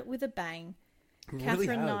started it with a bang. We Catherine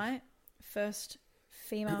really have. Knight, first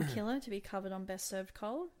female killer to be covered on Best Served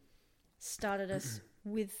Cold, started us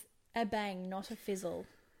with a bang, not a fizzle.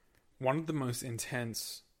 One of the most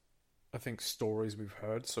intense, I think, stories we've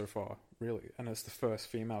heard so far, really, and it's the first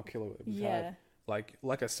female killer that we've had.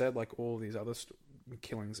 Like I said, like all these other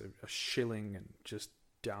killings are chilling and just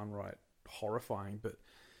downright horrifying, but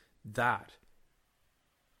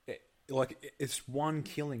it's one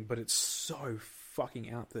killing, but it's so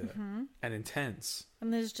fucking out there and intense.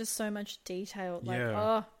 And there's just so much detail. Like,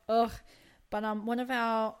 Yeah. But one of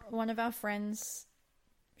our friends,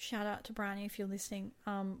 shout out to Brownie if you're listening,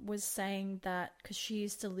 was saying that because she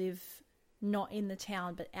used to live not in the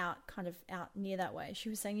town but out near that way. She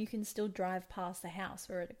was saying you can still drive past the house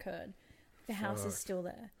where it occurred. The house is still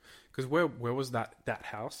there. Because where was that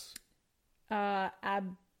house?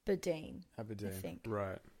 Aberdeen. I think.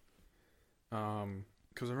 Right.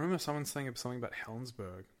 Because I remember someone saying something about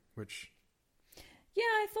Helensburgh, which... Yeah,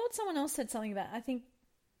 I thought someone else said something about... I think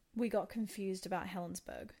we got confused about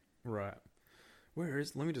Helensburgh. Right. Where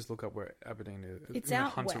is... Let me just look up where Aberdeen is. It's in out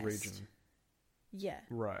the Hunter west. region. Yeah.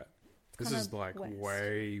 Right. It's This is like west.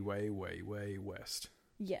 way west.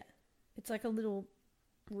 Yeah. It's like a little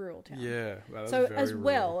rural town. Yeah. That is So very as rural.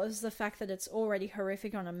 well as the fact that it's already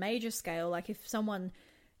horrific on a major scale, like if someone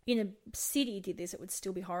in a city did this, it would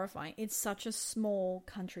still be horrifying. It's such a small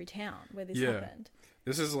country town where this happened.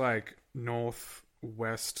 This is like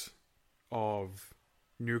northwest of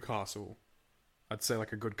Newcastle. I'd say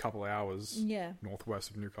like a good couple hours northwest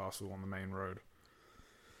of Newcastle on the main road.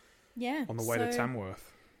 Yeah. On the way to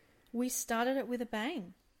Tamworth. We started it with a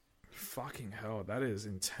bang. Fucking hell, that is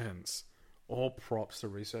intense. All props to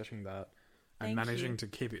researching that and Thank managing you. to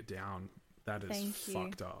keep it down. That is Thank you.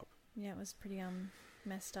 fucked up. Yeah, it was pretty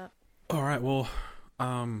messed up. All right, well,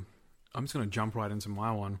 I'm just going to jump right into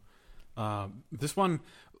my one. This one,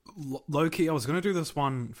 low-key, I was going to do this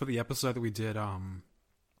one for the episode that we did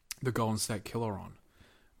the Golden State Killer on.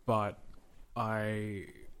 but I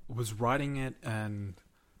was writing it and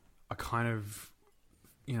I kind of,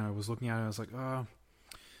 was looking at it and I was like,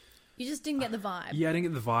 You just didn't get the vibe. yeah, I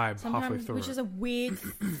didn't get the vibe halfway through which it. is a weird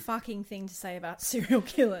fucking thing to say about serial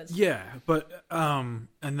killers. Yeah, but and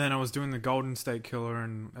then I was doing the Golden State Killer,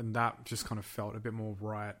 and that just kind of felt a bit more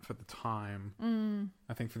right for the time.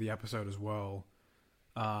 I think for the episode as well.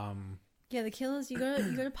 Yeah, the killers, you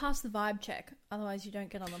gotta pass the vibe check, otherwise you don't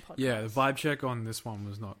get on the podcast. Yeah, the vibe check on this one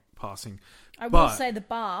was not passing. I will say the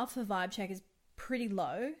bar for vibe check is pretty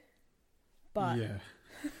low, but yeah,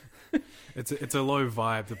 it's a low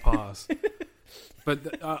vibe to pass.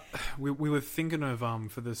 But we were thinking of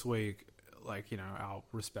for this week, like our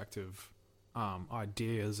respective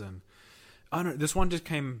ideas, and I don't know, this one just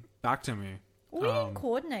came back to me. we didn't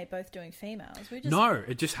coordinate both doing females. We just No,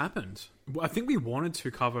 it just happened. I think we wanted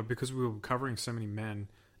to cover, because we were covering so many men,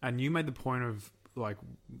 and you made the point of like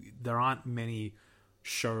there aren't many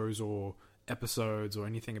shows or episodes or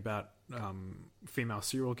anything about female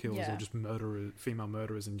serial killers or just female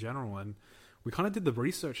murderers in general, and we kind of did the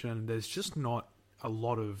research, and there's just not a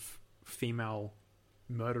lot of female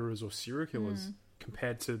murderers or serial killers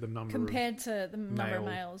compared to the number of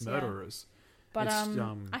males murderers. Yeah. But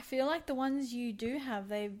I feel like the ones you do have,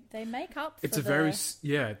 they make up for it's a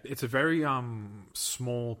very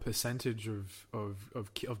small percentage of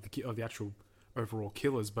the actual overall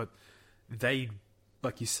killers, but they,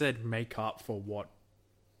 like you said, make up for what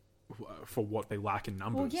they lack in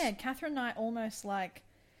numbers. Well, yeah, Catherine Knight almost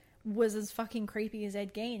was as fucking creepy as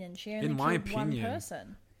Ed Gein, and she only killed one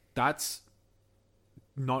person. That's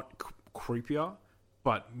not creepier,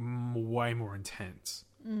 but way more intense.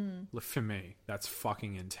 For me, that's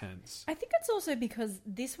fucking intense. I think it's also because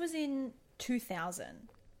this was in 2000.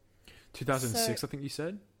 2006, I think you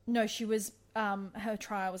said? No, she was... her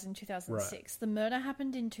trial was in 2006. Right. The murder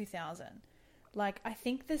happened in 2000. I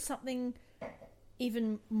think there's something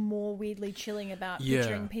even more weirdly chilling about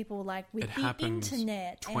picturing people, with the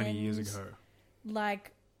internet 20 years ago.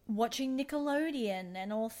 Watching Nickelodeon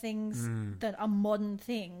and all things that are modern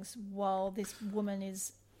things, while this woman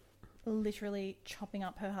is literally chopping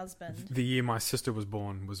up her husband. The year my sister was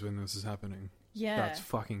born was when this is happening. Yeah. That's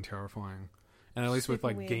fucking terrifying. And at least with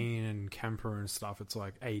weird. Gein and Kemper and stuff, it's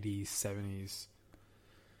 80s, 70s.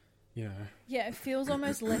 Yeah, it feels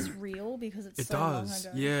almost less real because it's so long ago.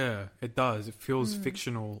 Yeah, it does. It feels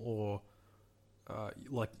fictional, or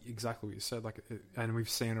exactly what you said. And we've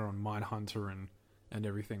seen her on Mindhunter and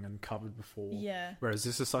everything and covered before. Yeah. Whereas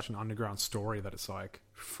this is such an underground story that it's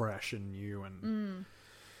fresh and new and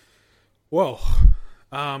well,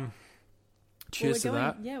 cheers to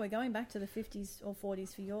that. Yeah, we're going back to the 50s or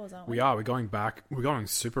 40s for yours, aren't we? We are. We're going back. We're going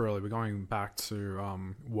super early. We're going back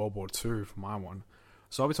to World War II for my one.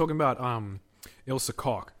 So I'll be talking about Ilse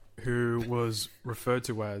Koch, who was referred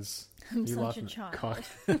to as... I'm such a child. Koch.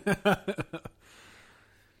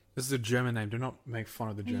 This is a German name. Do not make fun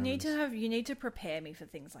of the Germans. You need to prepare me for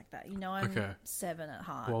things like that. I'm 7 at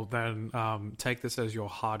heart. Well, then take this as your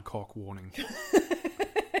hard cock warning.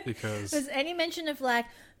 Because there's any mention of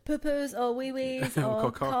poo-poos or wee-wees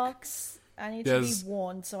or cocks, I need to be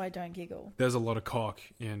warned so I don't giggle. There's a lot of cock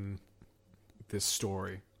in this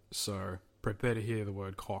story, so prepare to hear the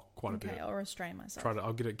word cock quite a bit. Okay, I'll restrain myself.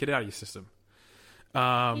 I'll get it out of your system.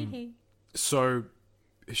 So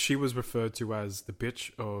she was referred to as the bitch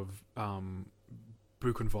of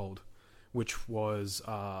Buchenwald, which was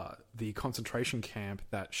the concentration camp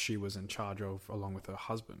that she was in charge of along with her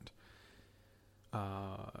husband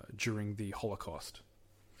during the Holocaust.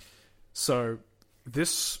 So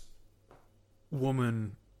this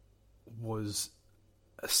woman was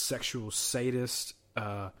a sexual sadist,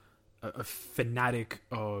 a fanatic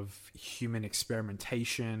of human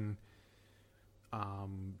experimentation,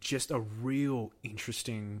 just a real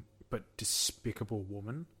interesting but despicable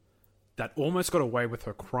woman that almost got away with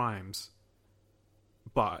her crimes,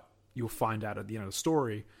 but you'll find out at the end of the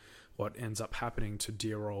story what ends up happening to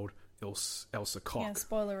dear old Ilse Koch. Yeah,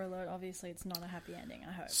 spoiler alert, obviously it's not a happy ending,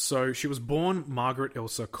 I hope. So she was born Margaret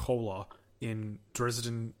Ilse Kohler in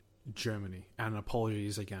Dresden, Germany, and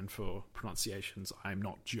apologies again for pronunciations, I am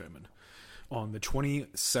not German, on the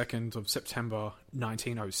 22nd of September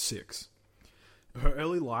 1906. Her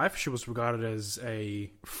early life, she was regarded as a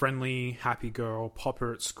friendly, happy girl,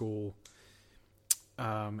 popular at school,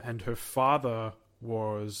 and her father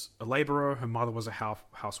was a labourer, her mother was a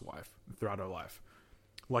housewife throughout her life.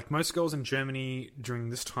 Like most girls in Germany during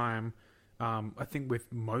this time, I think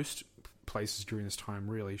with most places during this time,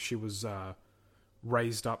 really, she was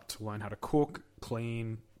raised up to learn how to cook,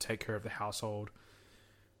 clean, take care of the household.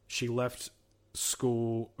 She left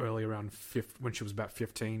school early around when she was about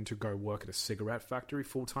 15 to go work at a cigarette factory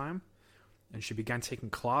full time. And she began taking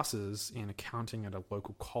classes in accounting at a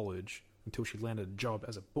local college until she landed a job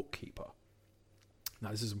as a bookkeeper.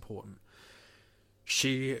 Now, this is important.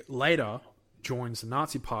 She later joins the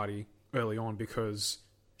Nazi Party early on because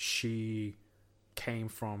she came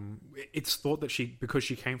from... It's thought that because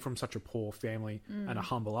she came from such a poor family and a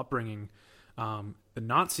humble upbringing, the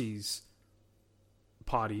Nazi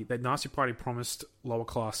Party promised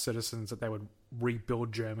lower-class citizens that they would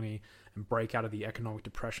rebuild Germany and break out of the economic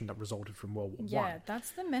depression that resulted from World War Yeah, One.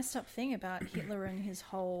 that's the messed up thing about Hitler and his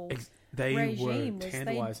whole They regime. were Was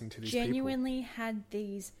tantalizing they to these people. genuinely had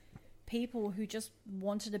these people who just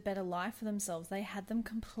wanted a better life for themselves. They had them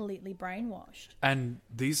completely brainwashed. And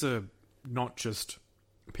these are not just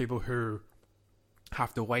people who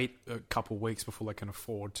have to wait a couple of weeks before they can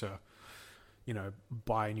afford to,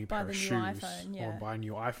 buy a new pair of shoes iPhone, yeah. or buy a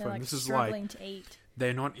new iPhone. They're This is struggling to eat.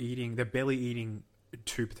 they're barely eating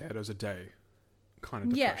 2 potatoes a day kind of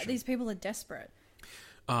depression. Yeah, these people are desperate.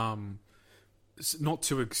 Not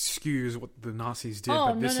to excuse what the Nazis did, Oh,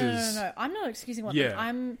 but no, this no, is... no. I'm not excusing what Yeah.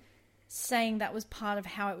 I'm saying that was part of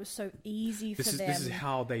how it was so easy for them This is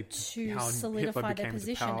how they... to how solidify Hitler their became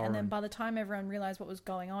position. into power And then by the time everyone realized what was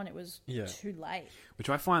going on, it was too late. Which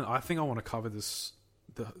I think I want to cover this...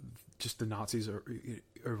 just the Nazis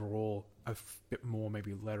overall a bit more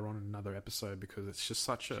maybe later on in another episode, because it's just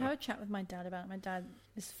such a... I had a chat with my dad about it. My dad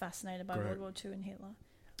is fascinated by Great. World War II and Hitler.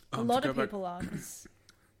 A lot of people are.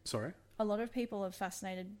 Sorry? A lot of people are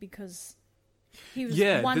fascinated because he was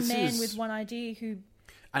Yeah, one this man is- with one idea who...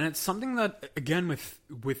 And it's something that, again, with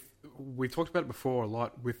we talked about it before a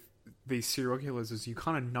lot with these serial killers, is you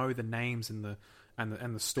kind of know the names and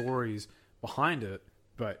the stories behind it,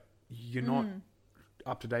 but you're not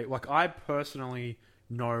up to date. Like, I personally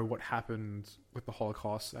know what happened with the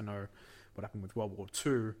Holocaust. I know what happened with World War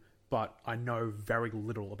II, but I know very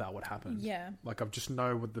little about what happened. Yeah. Like, I just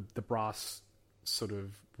know what the brass sort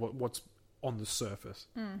of what's on the surface,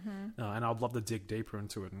 and I'd love to dig deeper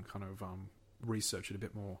into it and kind of research it a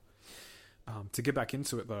bit more. To get back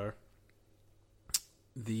into it, though,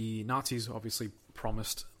 the Nazis obviously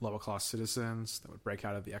promised lower class citizens that would break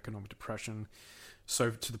out of the economic depression.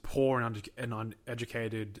 So to the poor and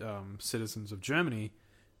uneducated citizens of Germany,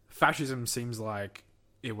 fascism seems like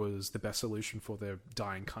it was the best solution for their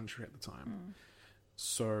dying country at the time.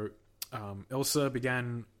 So Ilsa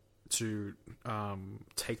began to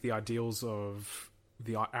take the ideals of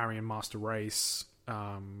the Aryan master race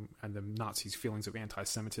and the Nazis' feelings of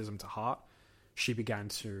anti-Semitism to heart. She began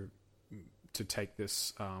to take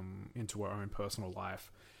this into her own personal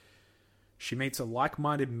life. She meets a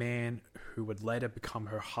like-minded man who would later become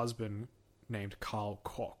her husband, named Karl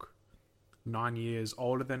Koch, 9 years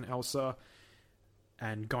older than Elsa,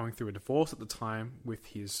 and going through a divorce at the time with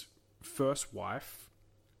his first wife,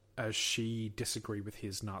 as she disagreed with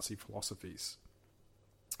his Nazi philosophies.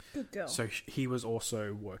 Good girl. So he was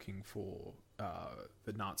also working for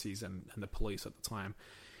the Nazis and the police at the time.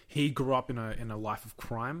 He grew up in a life of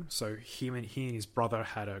crime. So he and his brother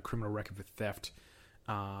had a criminal record for theft,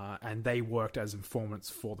 and they worked as informants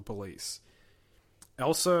for the police.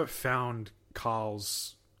 Elsa found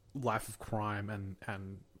Karl's life of crime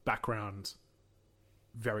and background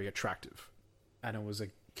very attractive, and it was a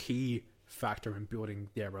key factor in building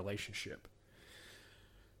their relationship.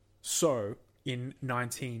 So, in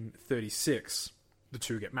 1936, the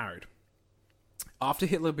two get married. After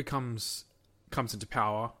Hitler comes into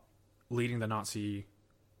power, leading the Nazi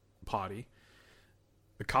Party,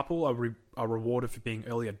 the couple are rewarded for being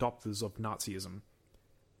early adopters of Nazism.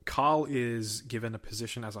 Karl is given a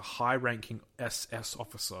position as a high-ranking SS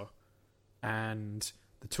officer, and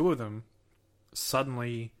the two of them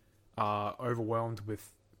suddenly are overwhelmed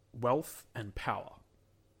with wealth and power.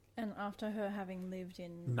 And after her having lived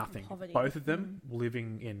in Nothing. poverty. Both of them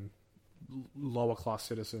living in lower class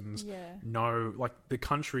citizens. Yeah. No, like, the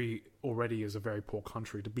country already is a very poor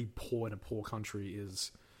country. To be poor in a poor country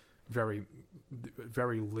is very,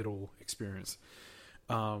 very little experience.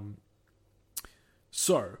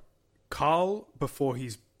 So, Karl, before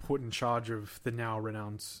he's put in charge of the now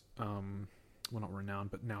renowned, well, not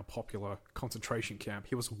renowned, but now popular concentration camp,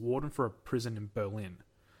 he was a warden for a prison in Berlin.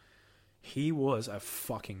 He was a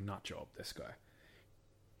fucking nutjob, this guy.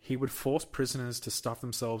 He would force prisoners to stuff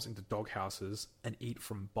themselves into doghouses and eat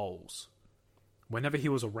from bowls. Whenever he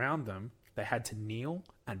was around them, they had to kneel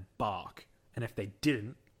and bark, and if they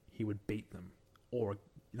didn't, he would beat them, or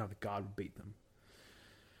another guard would beat them.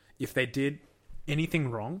 If they did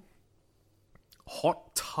anything wrong,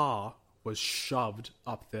 hot tar was shoved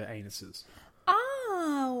up their anuses.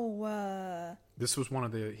 Oh! This was one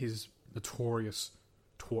of his notorious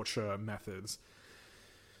torture methods.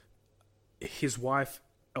 His wife,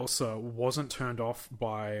 Elsa, wasn't turned off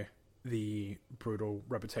by the brutal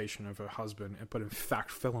reputation of her husband, but in fact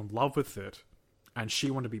fell in love with it, and she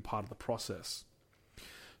wanted to be part of the process.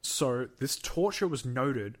 So this torture was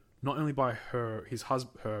noted not only by her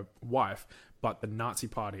wife, but the Nazi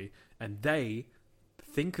Party, and they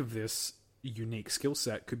think of this unique skill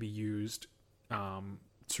set could be used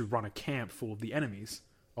to run a camp full of the enemies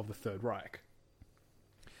of the Third Reich.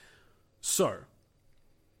 So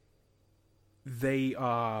they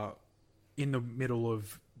are in the middle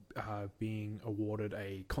of being awarded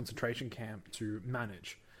a concentration camp to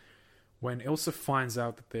manage. When Ilsa finds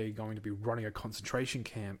out that they're going to be running a concentration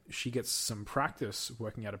camp, she gets some practice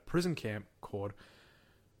working at a prison camp called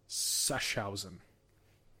Sachsenhausen.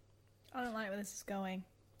 I don't like where this is going.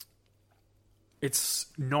 It's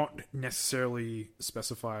not necessarily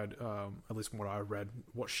specified, at least from what I read,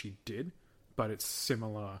 what she did, but it's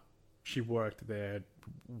similar. She worked there,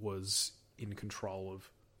 was in control of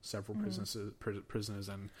several prisoners,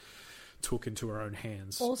 and took into her own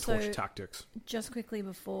hands torture tactics. Just quickly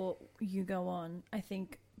before you go on, I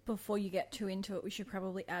think before you get too into it, we should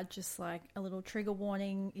probably add just like a little trigger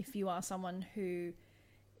warning if you are someone who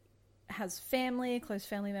has close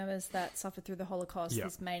family members that suffered through the Holocaust. Yeah.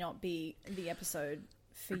 This may not be the episode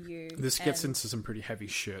for you. This gets into some pretty heavy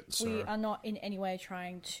shit. So. We are not in any way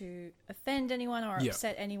trying to offend anyone or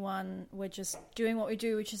upset anyone. We're just doing what we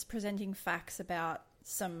do, which is presenting facts about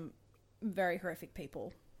some very horrific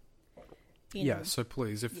people. So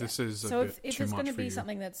please, if this is so bit too much if it's going to be you.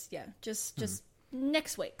 something that's just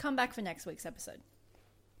next week, come back for next week's episode.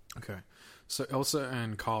 Okay, so Elsa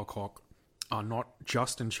and Karl Koch are not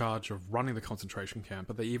just in charge of running the concentration camp,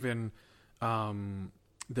 but they're even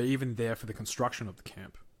there for the construction of the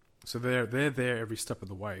camp. So they're there every step of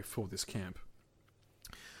the way for this camp.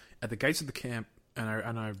 At the gates of the camp, and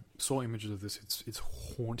I saw images of this. It's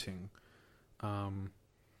haunting.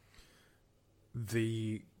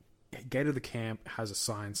 The gate of the camp has a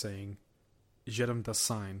sign saying "Jedem das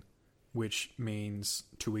Sein," which means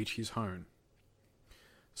 "to each his own."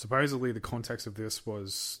 Supposedly, the context of this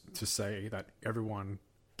was to say that everyone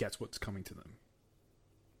gets what's coming to them.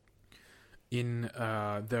 In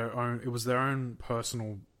it was their own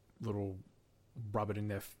personal little rub it in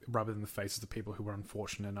the faces of people who were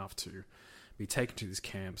unfortunate enough to be taken to these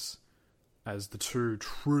camps, as the two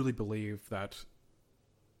truly believed that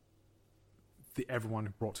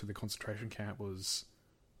everyone brought to the concentration camp was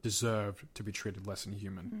deserved to be treated less than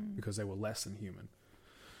human because they were less than human.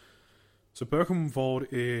 So Birkenwald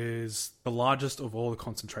is the largest of all the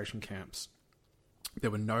concentration camps. There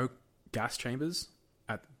were no gas chambers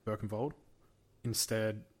at Birkenwald.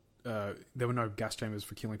 Instead, there were no gas chambers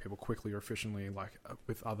for killing people quickly or efficiently like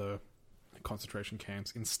with other concentration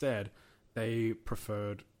camps. Instead, they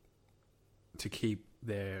preferred to keep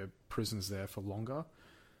their prisoners there for longer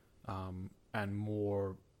and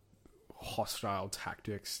more hostile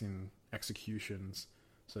tactics in executions.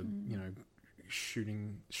 So,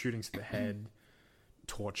 shootings to the head,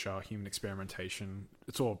 torture, human experimentation.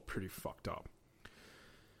 It's all pretty fucked up.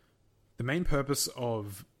 The main purpose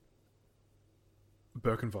of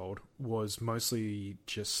Birkenwald was mostly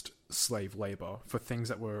just slave labor for things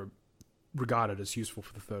that were regarded as useful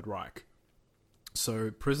for the Third Reich.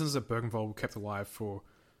 So prisoners at Birkenwald were kept alive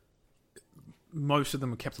most of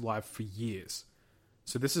them were kept alive for years.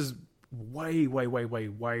 So this is way, way, way, way,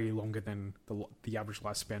 way longer than the average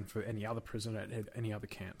lifespan for any other prison at any other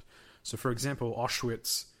camp. So, for example,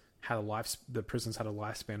 Auschwitz the prisons had a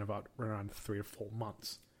lifespan of around 3 to 4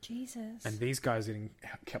 months. Jesus. And these guys are getting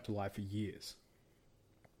kept alive for years.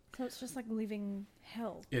 So it's just like living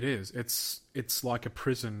hell. It is. It's like a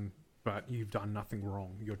prison, but you've done nothing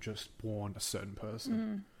wrong. You're just born a certain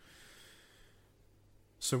person.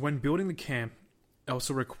 So when building the camp,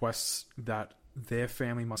 Elsa requests that their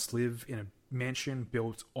family must live in a mansion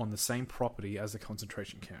built on the same property as the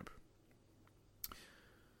concentration camp.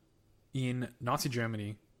 In Nazi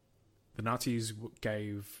Germany, the Nazis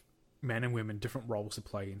gave men and women different roles to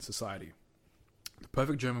play in society. The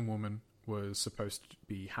perfect German woman was supposed to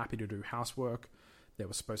be happy to do housework. They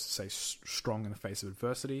were supposed to stay strong in the face of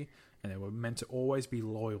adversity, and they were meant to always be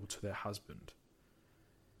loyal to their husband.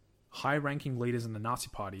 High-ranking leaders in the Nazi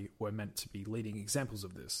Party were meant to be leading examples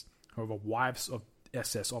of this. However, wives of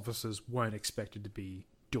SS officers weren't expected to be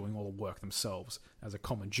doing all the work themselves, as a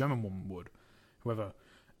common German woman would. However,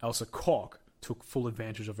 Elsa Koch took full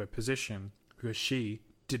advantage of her position because she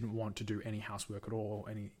didn't want to do any housework at all,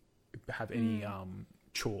 have any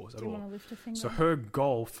chores at all. Want to lift a finger? So her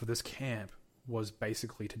goal for this camp was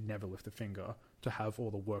basically to never lift a finger, to have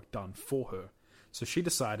all the work done for her. So she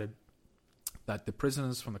decided that the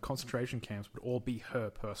prisoners from the concentration camps would all be her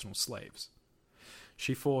personal slaves.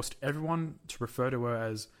 She forced everyone to refer to her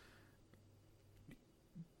as,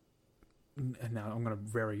 and now I'm going to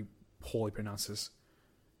very poorly pronounce this,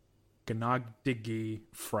 Gnädige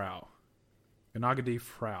Frau. Gnädige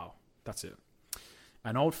Frau. That's it.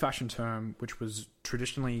 An old-fashioned term which was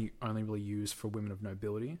traditionally only really used for women of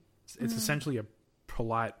nobility. It's essentially a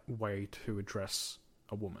polite way to address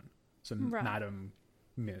a woman. So, madam,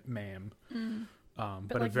 ma'am.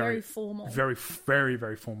 But like very formal. Very, very,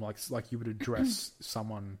 very formal. Like you would address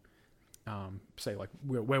someone, say, like,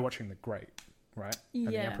 we're watching The Great, right? And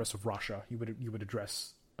the Empress of Russia. You would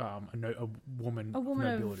address a woman of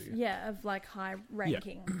nobility. Of like high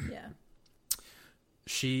ranking. Yeah.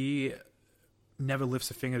 She never lifts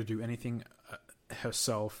a finger to do anything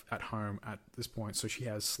herself at home at this point. So she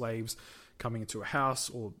has slaves coming into a house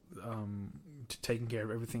or taking care of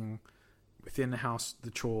everything within the house, the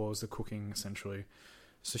chores, the cooking, essentially.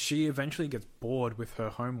 So she eventually gets bored with her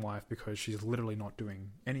home life because she's literally not doing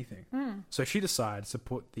anything. So she decides to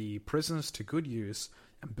put the prisoners to good use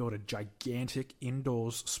and build a gigantic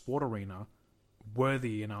indoors sport arena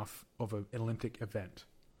worthy enough of an Olympic event.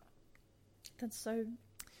 That's so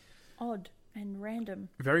odd and random.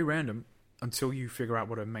 Very random until you figure out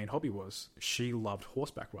what her main hobby was. She loved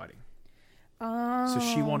horseback riding. Oh. So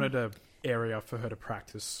she wanted an area for her to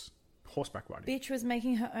practice horseback riding. Bitch was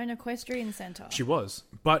making her own equestrian center. She was.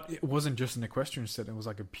 But it wasn't just an equestrian center. It was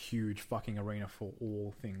like a huge fucking arena for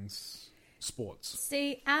all things sports.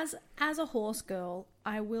 See, as a horse girl,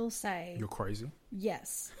 I will say... You're crazy?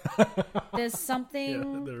 Yes. There's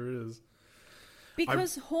something... Yeah, there is.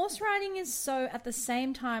 Because horse riding is so, at the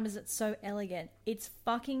same time as it's so elegant, it's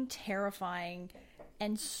fucking terrifying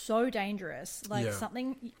and so dangerous. Like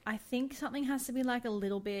I think something has to be like a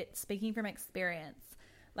little bit, speaking from experience,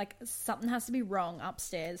 like something has to be wrong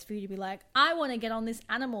upstairs for you to be like, I want to get on this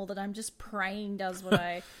animal that I'm just praying does what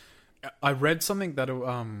I... I read something that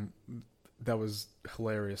that was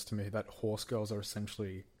hilarious to me, that horse girls are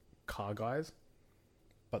essentially car guys,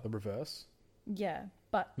 but the reverse. Yeah,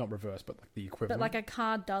 but... Not reverse, but like the equivalent. But like a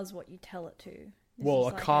car does what you tell it to. This well,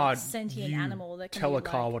 is a like car, a sentient animal that can tell be a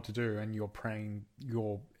car like... what to do, and you're praying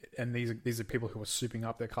and these are people who are souping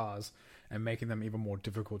up their cars and making them even more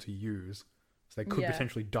difficult to use. So they could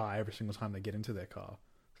potentially die every single time they get into their car.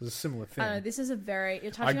 So it's a similar thing. I know, this is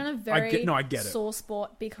you're touching on a very I get it. sore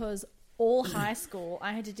spot because all high school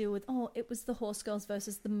I had to deal with, it was the horse girls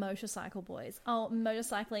versus the motorcycle boys. Oh,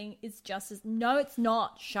 motorcycling is just as... No, it's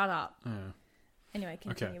not. Shut up. Yeah. Anyway,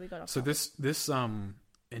 continue. Okay. We got off So topic. this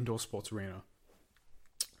indoor sports arena,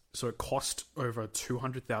 so it cost over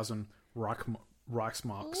 200,000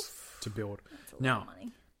 Reichsmarks to build. That's a lot Now, of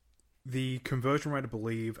money. the conversion rate, I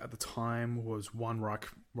believe, at the time was one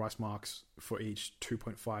Reichsmarks for each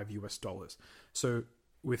 $2.5. So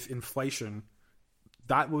with inflation,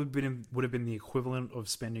 that would have been the equivalent of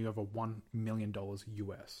spending over $1 million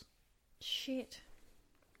US. Shit.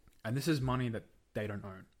 And this is money that they don't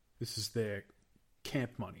own. This is their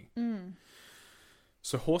camp money.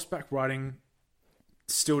 So horseback riding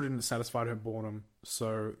still didn't satisfy her boredom.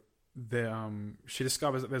 So she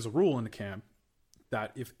discovers that there's a rule in the camp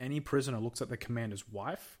that if any prisoner looks at the commander's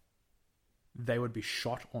wife, they would be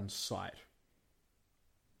shot on sight.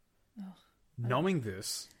 Knowing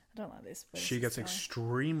this, I don't like this. she gets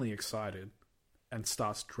extremely excited and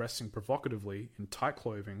starts dressing provocatively in tight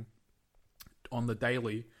clothing on the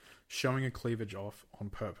daily, showing her cleavage off on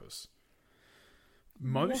purpose.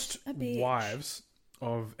 Most wives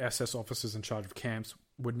of SS officers in charge of camps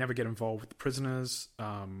would never get involved with the prisoners.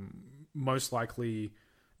 Most likely,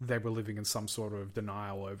 they were living in some sort of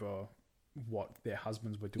denial over what their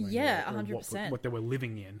husbands were doing. Yeah, or 100%. what they were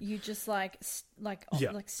living in. You just like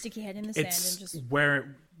stick your head in the sand and just...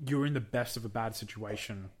 where you're in the best of a bad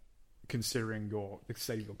situation, considering the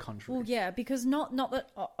state of your country. Well, yeah, because not that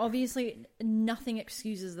obviously nothing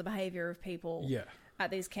excuses the behavior of people at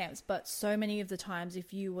these camps, but so many of the times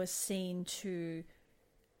if you were seen to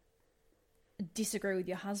disagree with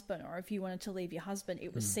your husband or if you wanted to leave your husband,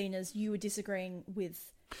 it was seen as you were disagreeing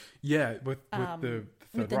with with the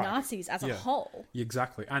Third Reich. Nazis as a whole.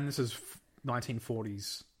 Exactly. And this is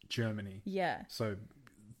 1940s Germany. Yeah. So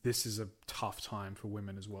this is a tough time for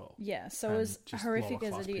women as well. Yeah. So And as just horrific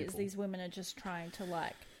as lower-class it is, people. these women are just trying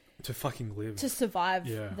to fucking live. to survive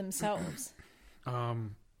themselves.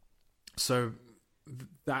 So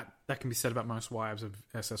that can be said about most wives of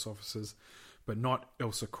SS officers, but not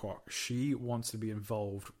Ilse Koch. She wants to be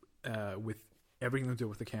involved with everything to do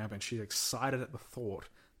with the camp, and she's excited at the thought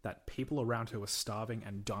that people around her were starving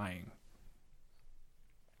and dying.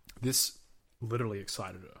 This literally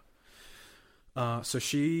excited her. So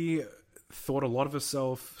she thought a lot of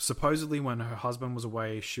herself. Supposedly, when her husband was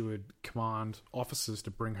away, she would command officers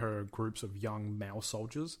to bring her groups of young male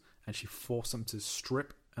soldiers, and she forced them to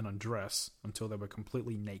strip and undress until they were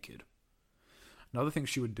completely naked. Another thing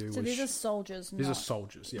she would do So was... these are soldiers, These not... are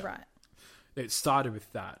soldiers, yeah. Right. It started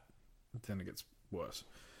with that, then it gets worse.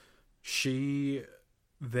 She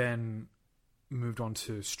then moved on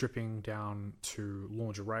to stripping down to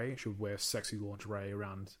lingerie. She would wear sexy lingerie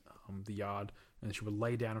around the yard, and she would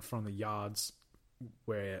lay down in front of the yards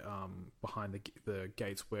where behind the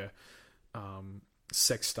gates where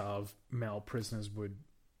sex-starved male prisoners would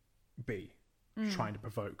be, trying to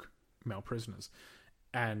provoke male prisoners.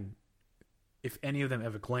 And if any of them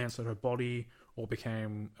ever glanced at her body or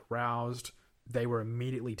became aroused, they were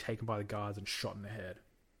immediately taken by the guards and shot in the head.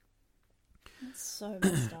 That's so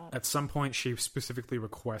messed up. At some point, she specifically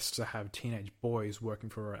requests to have teenage boys working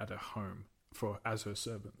for her at her home as her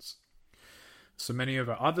servants. So many of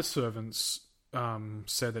her other servants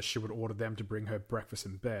said that she would order them to bring her breakfast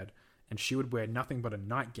in bed, and she would wear nothing but a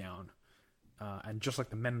nightgown. And just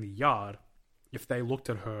like the men in the yard, if they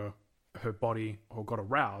looked at her body or got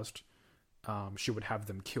aroused, she would have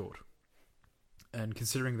them killed. And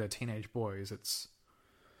considering they're teenage boys, it's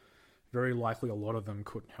very likely a lot of them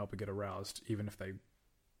couldn't help but get aroused, even if they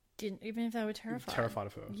were terrified. Terrified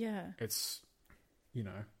of her. Yeah. It's,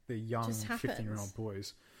 they're young, Just happens. 15-year-old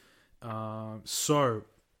boys. So,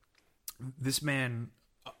 this man,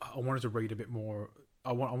 I wanted to read a bit more.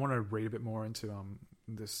 I want to read a bit more into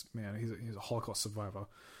this man. He's a Holocaust survivor,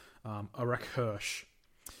 Erich Hirsch.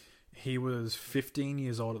 He was 15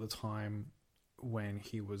 years old at the time when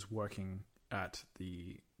he was working at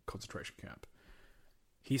the concentration camp.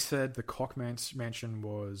 He said the Koch mansion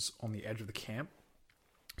was on the edge of the camp.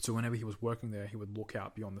 So whenever he was working there, he would look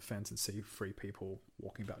out beyond the fence and see three people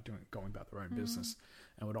going about their own business,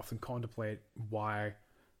 and would often contemplate why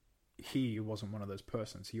he wasn't one of those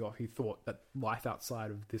persons. He thought that life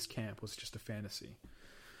outside of this camp was just a fantasy,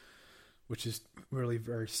 which is really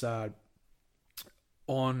very sad.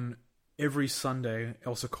 On every Sunday,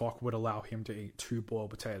 Elsa Koch would allow him to eat 2 boiled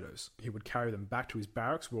potatoes. He would carry them back to his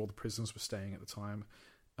barracks where all the prisoners were staying at the time.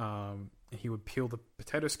 He would peel the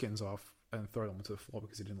potato skins off and throw them onto the floor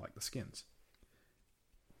because he didn't like the skins.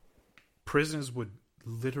 Prisoners would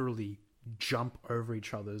literally jump over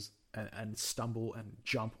each other's and stumble and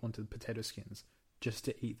jump onto the potato skins just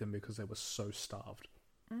to eat them because they were so starved.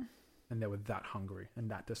 And they were that hungry and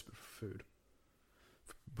that desperate for food.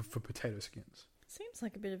 For potato skins. Seems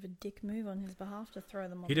like a bit of a dick move on his behalf to throw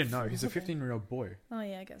them on. He didn't know. He's a 15-year-old boy. Oh,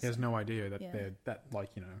 yeah, I guess. He has so. no idea that Yeah. they're that,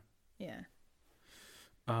 Yeah.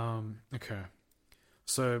 Okay.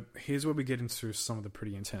 So here's where we get into some of the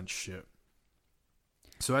pretty intense shit.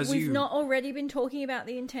 So We've not already been talking about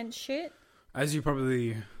the intense shit? As you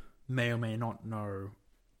probably may or may not know,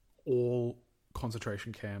 all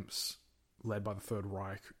concentration camps led by the Third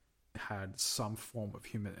Reich had some form of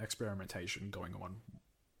human experimentation going on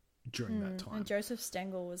during that time. And Joseph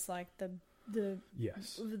Stengel was like the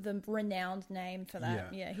Yes. the renowned name for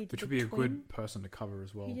that. Yeah, he did which the would be a twin. good person to cover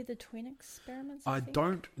as well. He did the twin experiments. I think?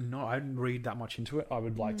 don't know. I didn't read that much into it. I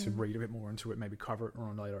would like to read a bit more into it, maybe cover it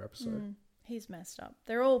on a later episode. He's messed up.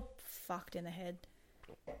 They're all fucked in the head.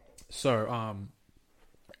 So,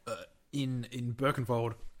 in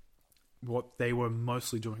Birkenwald, what they were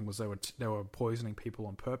mostly doing was they were poisoning people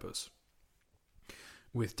on purpose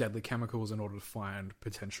with deadly chemicals in order to find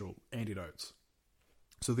potential antidotes.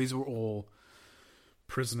 So these were all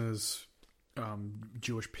prisoners,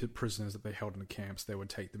 Jewish prisoners that they held in the camps. They would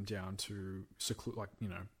take them down to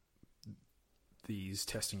these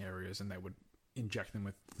testing areas, and they would inject them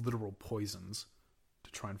with literal poisons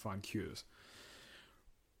to try and find cures.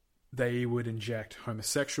 They would inject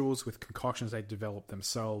homosexuals with concoctions they developed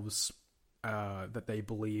themselves that they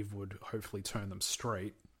believe would hopefully turn them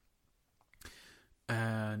straight.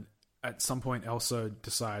 And at some point, Elsa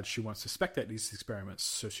decides she wants to spectate these experiments,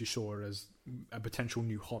 so she saw it as a potential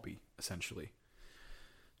new hobby, essentially.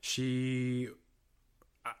 She,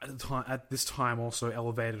 at this time, also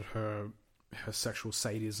elevated her sexual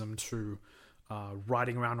sadism to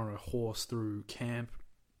riding around on a horse through camp,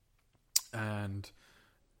 and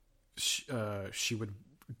she would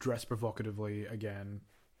dress provocatively, again,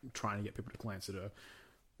 trying to get people to glance at her.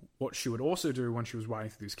 What she would also do when she was riding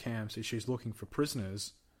through these camps is she's looking for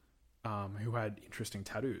prisoners who had interesting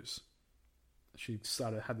tattoos. She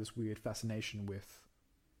had this weird fascination with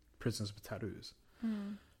prisoners with tattoos.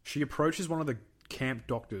 She approaches one of the camp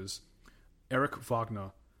doctors, Eric Wagner,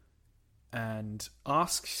 and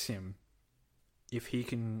asks him if he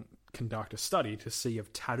can conduct a study to see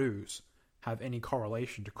if tattoos have any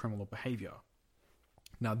correlation to criminal behavior.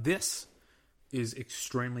 Now, this is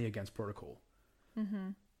extremely against protocol.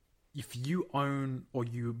 If you own or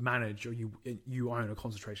you manage or you own a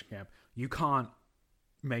concentration camp, you can't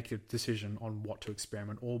make a decision on what to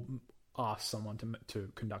experiment or ask someone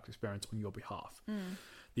to conduct experiments on your behalf.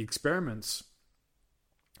 The experiments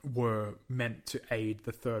were meant to aid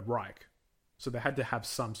the Third Reich, so they had to have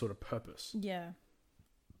some sort of purpose. Yeah.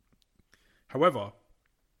 However,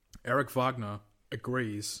 Eric Wagner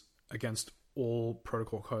agrees against all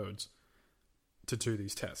protocol codes to do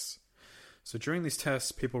these tests. So during these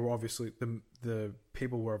tests, people were obviously the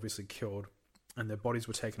people were obviously killed, and their bodies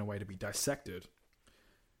were taken away to be dissected.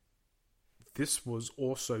 This was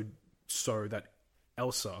also so that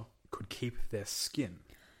Elsa could keep their skin.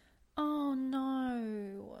 Oh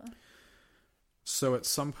no. So at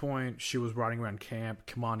some point, she was riding around camp,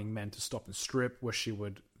 commanding men to stop and strip, where she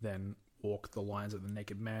would then walk the lines of the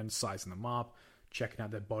naked men, sizing them up, checking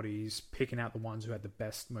out their bodies, picking out the ones who had the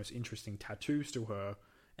best, most interesting tattoos to her,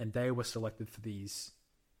 and they were selected for these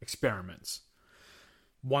experiments.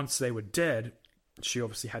 Once they were dead, she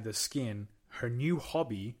obviously had their skin. Her new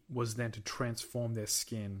hobby was then to transform their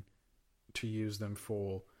skin to use them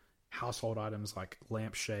for household items like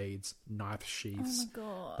lampshades, knife sheaths,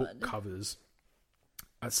 book covers.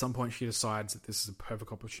 At some point, she decides that this is a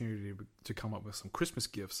perfect opportunity to come up with some Christmas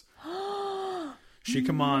gifts. She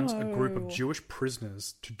commands a group of Jewish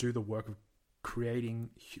prisoners to do the work of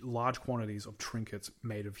creating large quantities of trinkets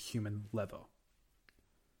made of human leather.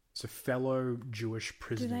 So fellow Jewish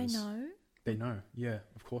prisoners... Do they know? They know, yeah,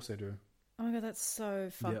 of course they do. Oh my god, that's so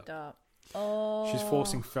fucked up. Oh. She's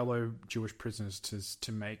forcing fellow Jewish prisoners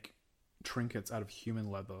to make trinkets out of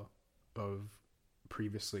human leather of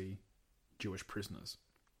previously Jewish prisoners.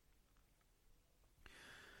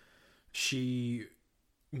 She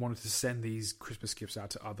wanted to send these Christmas gifts out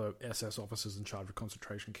to other SS officers in charge of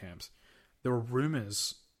concentration camps. There were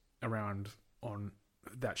rumors around on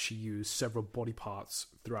that she used several body parts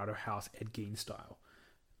throughout her house, Ed Gein style.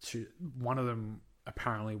 One of them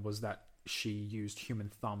apparently was that she used human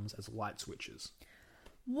thumbs as light switches.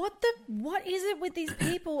 What is it with these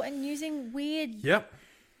people and using weird... Yep.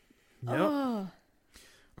 Oh.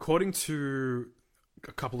 According to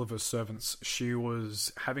a couple of her servants, she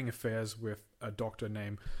was having affairs with a doctor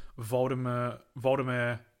named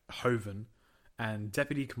Valdemar Hoven and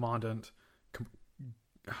Deputy Commandant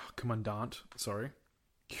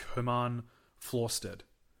Hermann Florsted.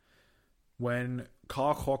 When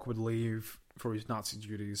Karl Koch would leave for his Nazi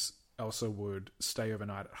duties, Elsa would stay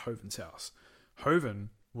overnight at Hoven's house. Hoven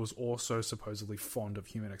was also supposedly fond of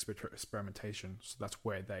human experimentation, so that's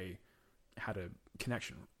where they had a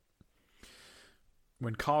connection.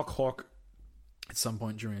 When Karl Koch, at some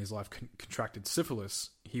point during his life, contracted syphilis,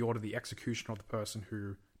 he ordered the execution of the person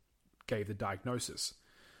who gave the diagnosis,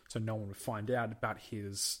 so no one would find out about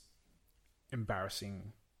his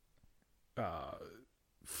embarrassing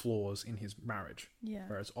flaws in his marriage. Yeah.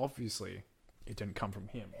 Whereas obviously, it didn't come from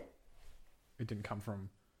him. It didn't come from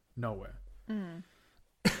nowhere.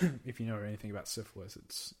 If you know anything about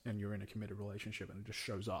syphilis, and you're in a committed relationship and it just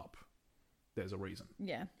shows up, there's a reason.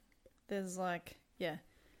 Yeah. There's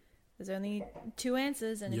there's only two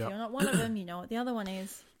answers, and if you're not one of them, you know what the other one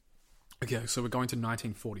is. Okay, so we're going to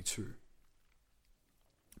 1942.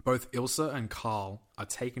 Both Ilsa and Karl are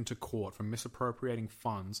taken to court for misappropriating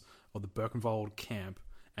funds of the Birkenwald camp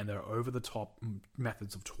and their over-the-top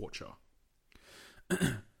methods of torture.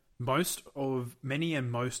 Most of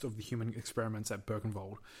the human experiments at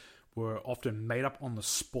Birkenwald were often made up on the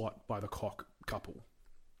spot by the Koch couple,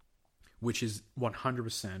 which is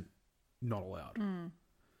 100% not allowed.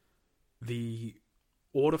 The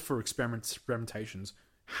order for experimentations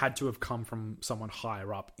had to have come from someone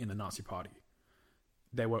higher up in the Nazi Party.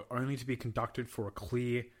 They were only to be conducted for a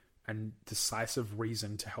clear and decisive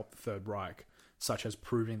reason to help the Third Reich, such as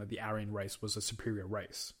proving that the Aryan race was a superior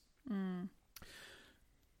race.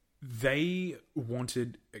 They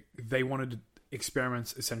wanted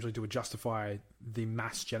experiments essentially to justify the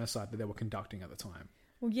mass genocide that they were conducting at the time.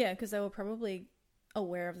 Well, yeah, because they were probably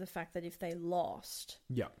aware of the fact that if they lost,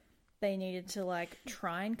 they needed to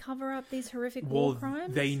try and cover up these horrific war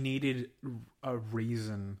crimes. They needed a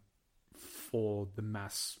reason for the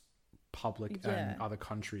mass public and other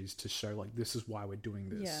countries to show this is why we're doing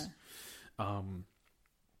this.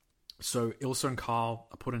 So Ilsa and Karl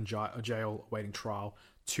are put in jail awaiting trial.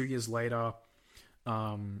 2 years later,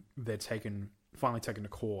 they're finally taken to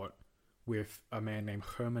court, with a man named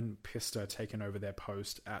Hermann Pister taking over their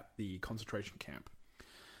post at the concentration camp.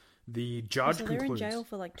 The judge concludes... they're in jail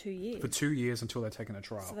for 2 years? For 2 years until they're taken to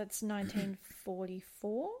trial. So that's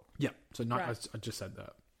 1944? Yeah, so right. I just said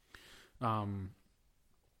that.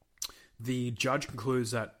 The judge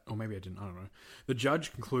concludes that, or maybe I didn't, I don't know. The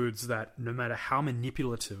judge concludes that no matter how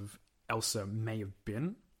manipulative Elsa may have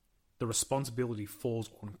been, the responsibility falls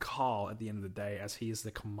on Carl at the end of the day, as he is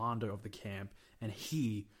the commander of the camp and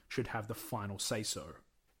he should have the final say-so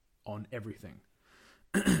on everything.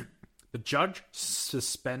 The judge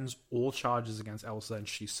suspends all charges against Elsa and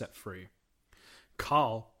she's set free.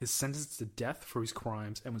 Carl is sentenced to death for his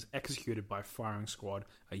crimes and was executed by a firing squad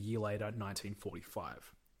a year later,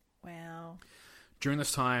 1945. Wow. During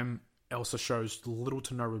this time, Elsa shows little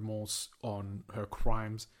to no remorse on her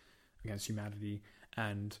crimes against humanity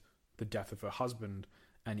and the death of her husband,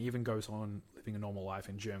 and even goes on living a normal life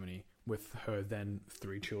in Germany with her then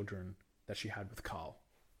 3 children that she had with Carl.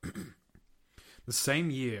 The same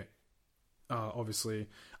year, obviously,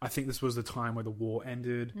 I think this was the time where the war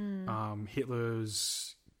ended.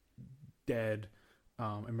 Hitler's dead.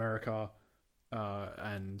 America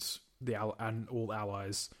and all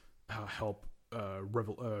allies help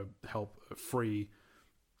free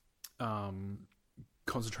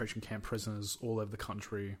concentration camp prisoners all over the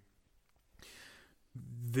country.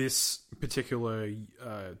 This particular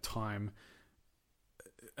time,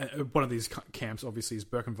 one of these camps obviously is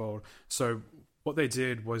Birkenwald. So what they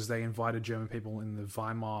did was they invited German people in the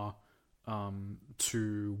Weimar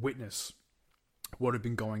to witness what had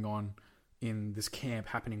been going on in this camp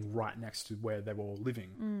happening right next to where they were all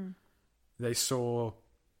living. They saw,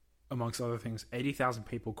 amongst other things, 80,000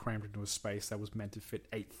 people crammed into a space that was meant to fit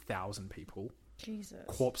 8,000 people. Jesus.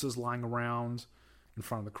 Corpses lying around in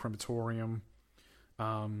front of the crematorium.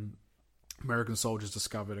 American soldiers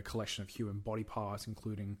discovered a collection of human body parts,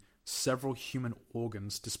 including several human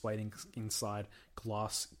organs displayed inside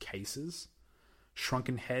glass cases,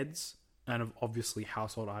 shrunken heads, and of obviously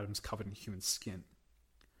household items covered in human skin.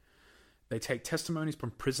 They take testimonies from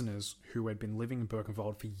prisoners who had been living in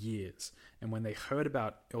Birkenwald for years, and when they heard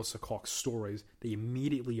about Ilse Koch's stories, they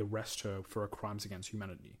immediately arrest her for her crimes against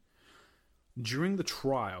humanity. During the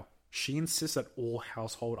trial, she insists that all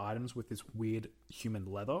household items with this weird human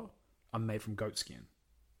leather are made from goat skin,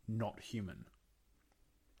 not human.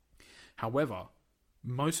 However,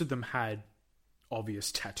 most of them had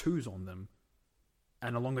obvious tattoos on them,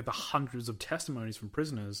 and along with the hundreds of testimonies from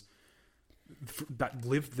prisoners that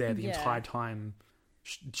lived there the entire time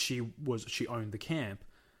she owned the camp,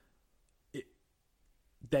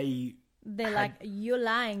 they're like, you're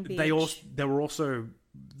lying, bitch. They were also,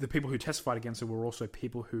 the people who testified against her were also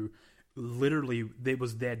people who literally, it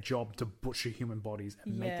was their job to butcher human bodies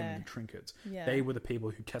and make them into trinkets. Yeah. They were the people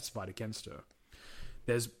who testified against her.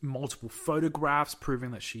 There's multiple photographs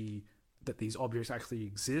proving that these objects actually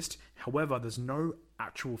exist. However, there's no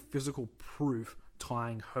actual physical proof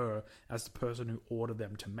tying her as the person who ordered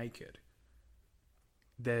them to make it.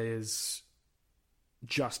 There's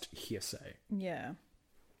just hearsay. Yeah.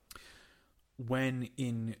 When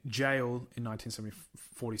in jail in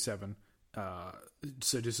 1947,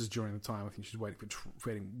 so this is during the time I think she's waiting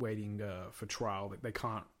for trial. They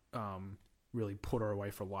can't really put her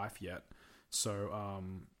away for life yet. So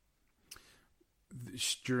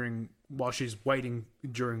while she's waiting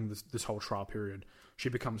during this whole trial period, she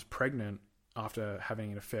becomes pregnant after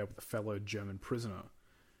having an affair with a fellow German prisoner.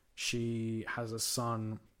 She has a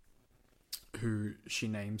son who she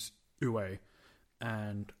names Uwe,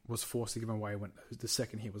 and was forced to give him away when the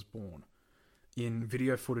second he was born. In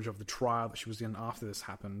video footage of the trial that she was in after this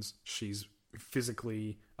happens, she's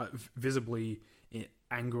visibly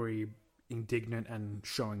angry, indignant, and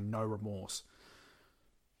showing no remorse.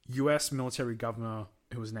 U.S. military governor,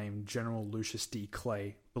 who was named General Lucius D.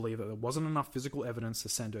 Clay, believed that there wasn't enough physical evidence to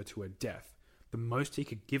send her to her death. The most he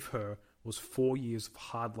could give her was 4 years of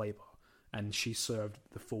hard labor, and she served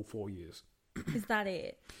the full 4 years. Is that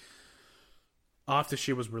it? After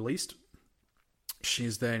she was released,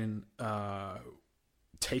 she's then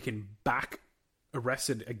taken back,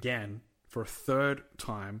 arrested again for a third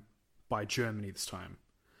time by Germany this time,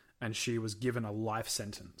 and she was given a life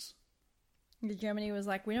sentence. Germany was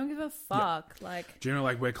like, we don't give a fuck. Yeah. Like, do you know,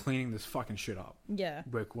 like, we're cleaning this fucking shit up. Yeah.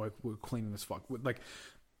 We're cleaning this fuck. Like,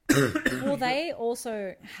 well, they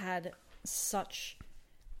also had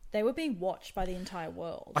they were being watched by the entire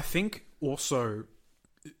world. I think also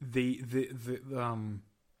I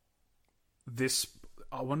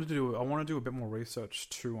want to do a bit more research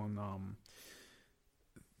too on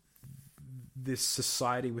this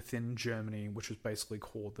society within Germany, which was basically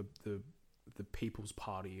called the People's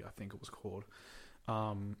Party, I think it was called.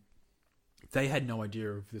 They had no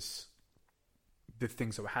idea of the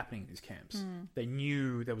things that were happening in these camps. They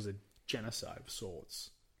knew there was a genocide of sorts.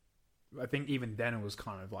 I think even then it was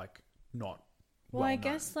kind of like not well, I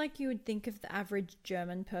guess like you would think of the average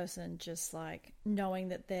German person just like knowing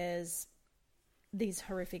that there's these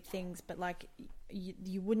horrific things, but like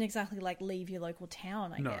you wouldn't exactly like leave your local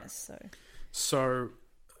town, I guess. So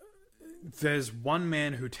there's one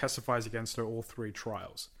man who testifies against her all 3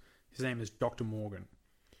 trials. His name is Dr. Morgan.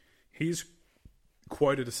 He's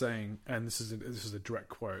quoted as saying, and this is a direct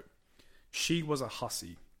quote, "She was a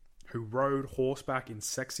hussy who rode horseback in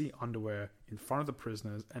sexy underwear in front of the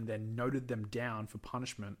prisoners and then noted down for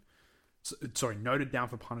punishment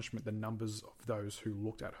the numbers of those who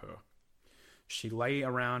looked at her. She lay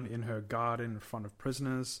around in her garden in front of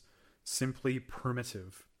prisoners, simply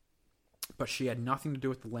primitive. But she had nothing to do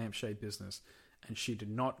with the lampshade business, and she did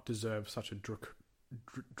not deserve such a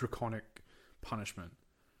draconic punishment.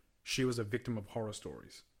 She was a victim of horror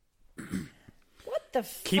stories." What the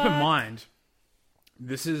fuck? Keep in mind,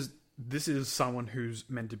 this is someone who's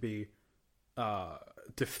meant to be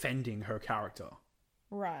defending her character.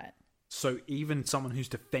 Right. So even someone who's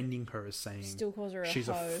defending her is saying still calls her she's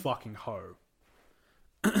hoe. a fucking hoe.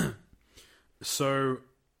 So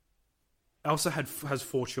Elsa has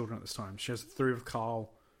 4 children at this time. She has 3 with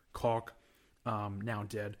Carl Koch, now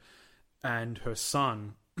dead, and her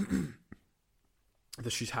son that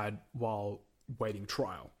she's had while waiting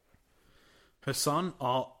trial. Her son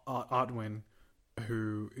Artwin,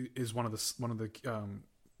 who is one of the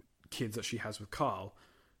kids that she has with Carl,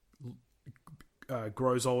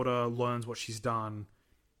 grows older, learns what she's done,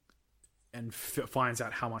 and finds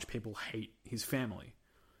out how much people hate his family.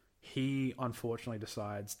 He unfortunately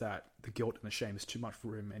decides that the guilt and the shame is too much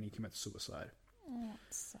for him, and he commits suicide. Oh,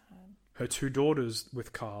 that's sad. Her 2 daughters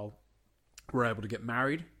with Carl were able to get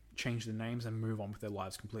married, change their names, and move on with their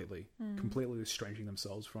lives completely estranging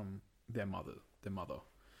themselves from their mother.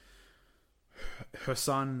 Her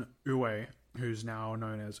son Uwe, who's now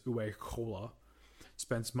known as Uwe Kola,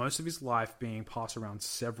 spends most of his life being passed around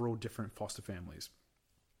several different foster families.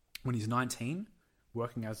 When he's 19,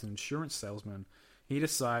 working as an insurance salesman, he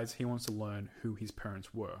decides he wants to learn who his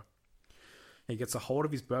parents were. He gets a hold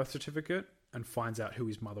of his birth certificate and finds out who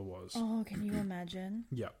his mother was. Oh, can you imagine?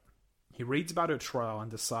 Yep. He reads about her trial and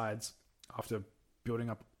decides, after building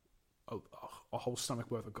up a whole stomach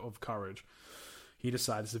worth of courage, he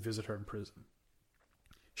decides to visit her in prison.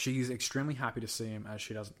 She's extremely happy to see him, as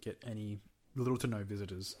she doesn't get any little to no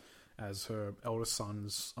visitors, as her eldest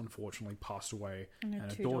sons unfortunately passed away and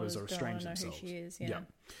her daughters are estranged themselves. Who she is, yeah.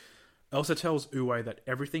 Elsa tells Uwe that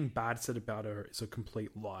everything bad said about her is a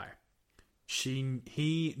complete lie.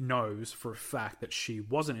 He knows for a fact that she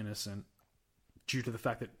wasn't innocent due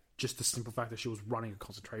to just the simple fact that she was running a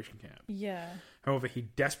concentration camp. Yeah. However, he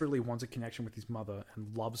desperately wants a connection with his mother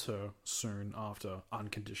and loves her soon after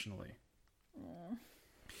unconditionally. Aww.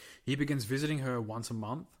 He begins visiting her once a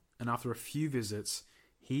month, and after a few visits,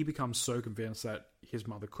 he becomes so convinced that his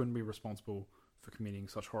mother couldn't be responsible for committing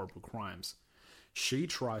such horrible crimes. She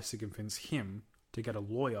tries to convince him to get a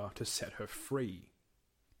lawyer to set her free.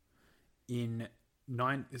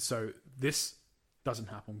 So this doesn't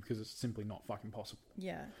happen because it's simply not fucking possible.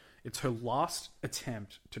 Yeah. It's her last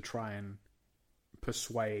attempt to try and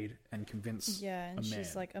persuade and convince and a man.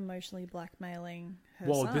 She's like emotionally blackmailing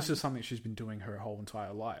her son. This is something she's been doing her whole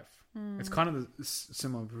entire life. It's kind of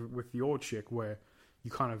similar with your chick, where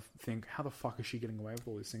you kind of think, how the fuck is she getting away with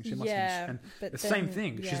all these things? She must be, and but the same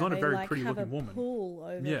thing. She's not a very pretty looking woman. Pull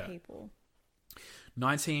over people.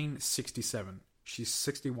 1967. She's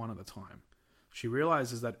 61 at the time. She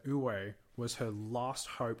realizes that Uwe was her last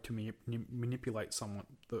hope to manipulate someone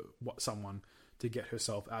to get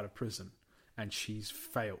herself out of prison, and she's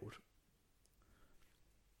failed.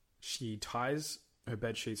 She ties her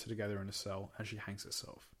bed sheets together in a cell and she hangs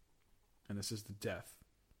herself. And this is the death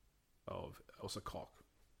of Elsa Koch.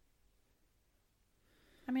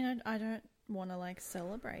 I mean, I don't want to like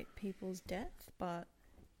celebrate people's death, but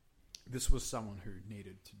this was someone who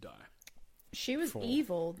needed to die. She was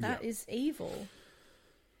evil. That is evil.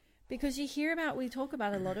 Because we talk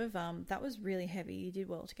about a lot of, that was really heavy. You did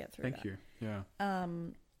well to get through that. Thank you. Yeah.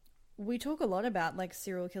 We talk a lot about like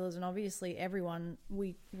serial killers, and obviously everyone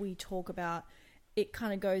we talk about, it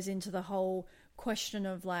kind of goes into the whole question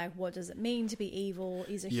of like, what does it mean to be evil?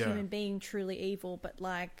 Is a human being truly evil? But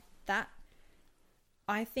like that,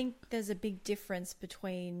 I think there's a big difference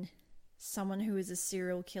between someone who is a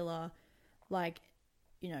serial killer, like,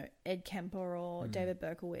 Ed Kemper or David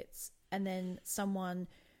Berkowitz, and then someone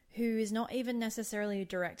who is not even necessarily a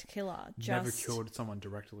direct killer, just never killed someone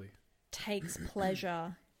directly, takes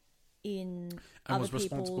pleasure in and other was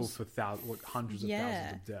responsible people's for hundreds of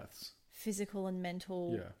thousands of deaths, physical and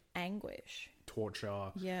mental anguish,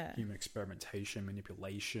 torture, human experimentation,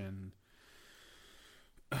 manipulation.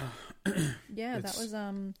 That was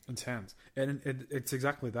intense, and it's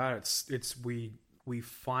exactly that. we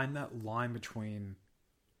find that line between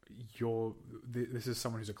this is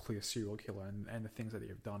someone who's a clear serial killer, and the things that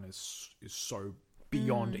they've done is so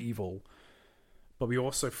beyond evil, but we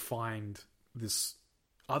also find this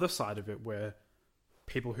other side of it where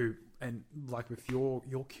people who, and like with your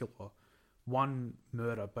killer, one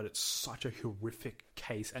murder, but it's such a horrific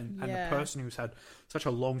case, and the person who's had such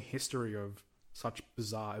a long history of such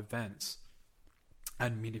bizarre events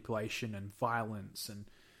and manipulation and violence and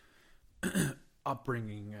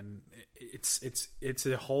upbringing, and it's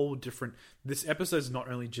a whole different. This episode is not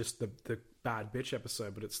only just the bad bitch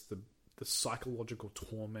episode, but it's the psychological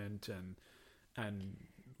torment and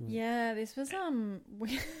this was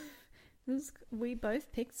we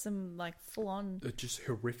both picked some like full on just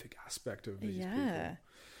horrific aspect of these people,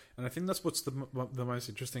 and I think that's what's the most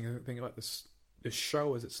interesting thing about this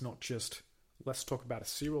show is it's not just let's talk about a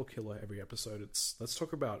serial killer every episode. It's let's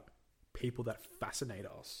talk about people that fascinate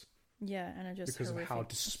us. Yeah, and are just because of how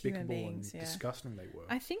despicable and disgusting they were.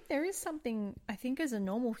 I think there is something, I think as a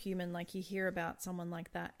normal human, like you hear about someone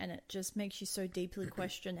like that and it just makes you so deeply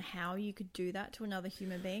question how you could do that to another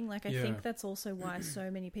human being. Like I think that's also why so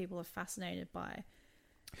many people are fascinated by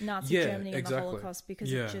Nazi Germany and the Holocaust,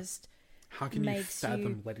 because it just how can you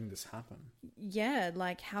fathom letting this happen? Yeah,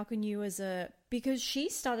 like how can you because she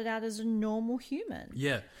started out as a normal human.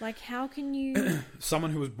 Yeah. Like how can you...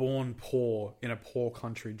 Someone who was born poor in a poor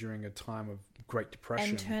country during a time of Great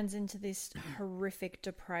Depression. And turns into this horrific,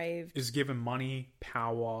 depraved... Is given money,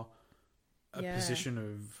 power, a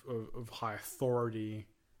position of high authority,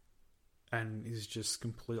 and is just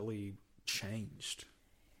completely changed.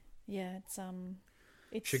 Yeah,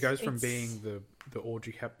 she goes from being the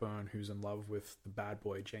Audrey Hepburn who's in love with the bad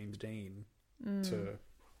boy James Dean to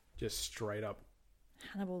just straight up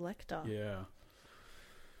Hannibal Lecter. Yeah.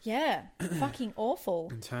 Yeah, fucking awful.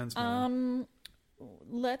 Intense, man.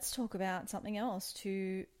 Let's talk about something else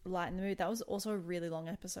to lighten the mood. That was also a really long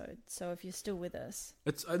episode, so if you're still with us...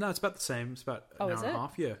 It's about the same. It's about an hour and a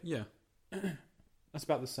half. Yeah. That's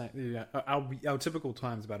about the same. Yeah. Our typical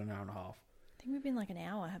time is about an hour and a half. I think we've been like an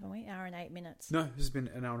hour, haven't we? Hour and 8 minutes. No, this has been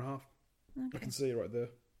an hour and a half. Okay. I can see it right there.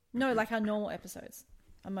 No, like our normal episodes.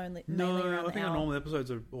 I'm mainly around I think our normal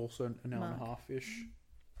episodes are also an hour and a half ish.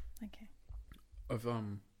 Okay.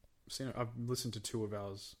 I've listened to 2 of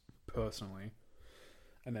ours personally,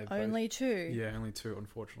 and they've only 2. Yeah, only 2.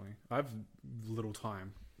 Unfortunately, I have little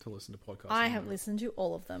time to listen to podcasts. I have listened to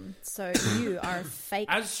all of them, so you are a fake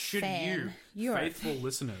as should fan. You faithful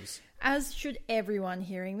listeners. As should everyone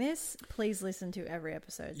hearing this. Please listen to every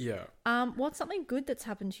episode. Yeah. What's something good that's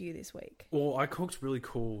happened to you this week? Well, I cooked really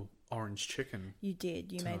cool orange chicken. You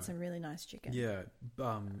did. You made some really nice chicken. Yeah,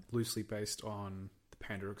 loosely based on the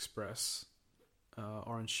Panda Express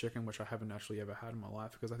orange chicken, which I haven't actually ever had in my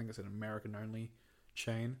life because I think it's an American-only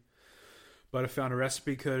chain. But I found a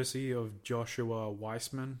recipe courtesy of Joshua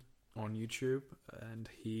Weissman on YouTube, and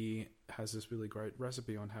he has this really great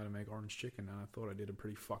recipe on how to make orange chicken, and I thought I did a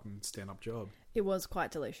pretty fucking stand-up job. It was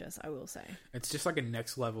quite delicious, I will say. It's just like a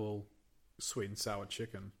next-level sweet and sour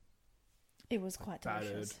chicken. It was quite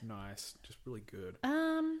delicious. Battered, nice, just really good.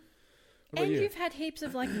 And you've had heaps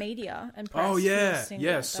of like media and press. Oh yeah,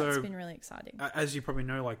 yeah. So that's been really exciting. As you probably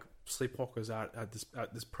know, like Sleepwalker's out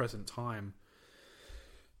at this present time.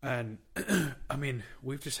 And I mean,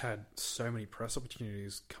 we've just had so many press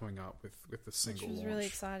opportunities coming up with the single launch. Which was really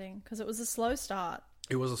exciting because it was a slow start.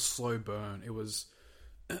 It was a slow burn. It was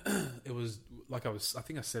like I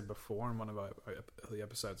think I said before in one of our early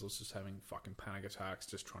episodes, I was just having fucking panic attacks,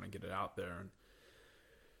 just trying to get it out there. And,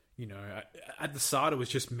 you know, at the start, it was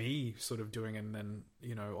just me sort of doing it. And then,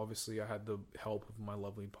 you know, obviously I had the help of my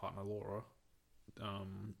lovely partner, Laura,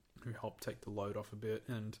 who helped take the load off a bit.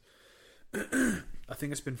 And I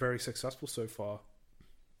think it's been very successful so far,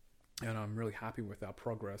 and I'm really happy with our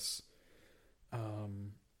progress.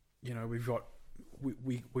 You know, we've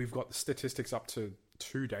got the statistics up to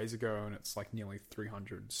 2 days ago, and it's like nearly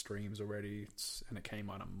 300 streams already. And it came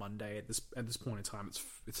out on Monday. At this point in time,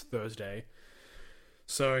 it's Thursday.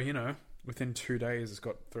 So, you know, within 2 days, it's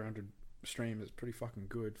got 300 streams. It's pretty fucking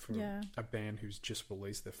good for a band who's just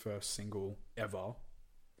released their first single ever,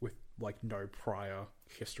 with like no prior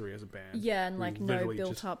history as a band. Yeah, and like no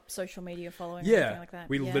built up social media following or anything like that.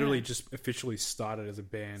 We literally just officially started as a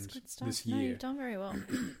band this year. No, you've done very well.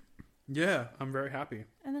 Yeah, I'm very happy.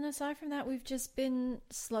 And then aside from that, we've just been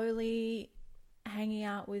slowly hanging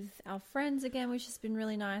out with our friends again, which has been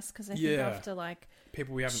really nice because I think after like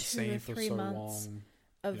people we haven't seen for so months long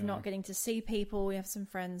of not getting to see people, we have some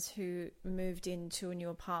friends who moved into a new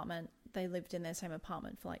apartment. They lived in their same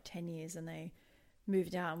apartment for like 10 years and they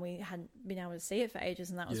moved out and we hadn't been able to see it for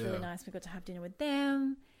ages, and that was really nice. We got to have dinner with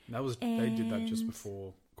them They did that just And-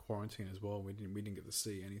 before quarantine as well. We didn't get to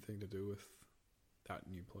see anything to do with that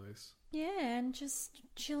new place. Yeah, and just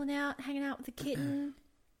chilling out, hanging out with the kitten.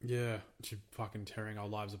 Yeah, she's fucking tearing our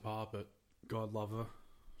lives apart, but God love her.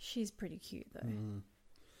 She's pretty cute though. Mm.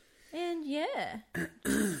 And yeah,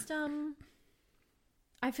 just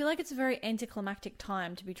I feel like it's a very anticlimactic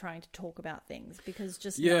time to be trying to talk about things because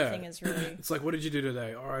just nothing is really. It's like, what did you do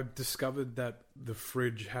today? Oh, I discovered that the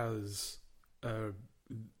fridge has an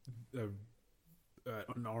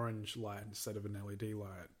orange light instead of an LED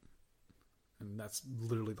light. And that's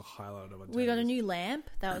literally the highlight of it. We got a new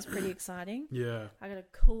lamp. That was pretty exciting. Yeah. I got a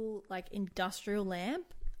cool like industrial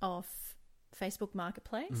lamp off Facebook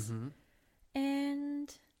Marketplace. Mm-hmm.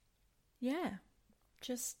 And yeah,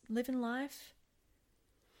 just living life.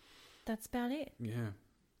 That's about it. Yeah.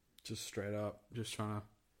 Just straight up. Just trying to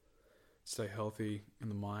stay healthy in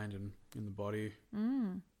the mind and in the body.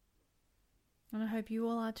 And I hope you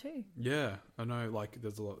all are too. Yeah. I know, like,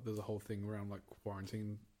 there's a whole thing around, like,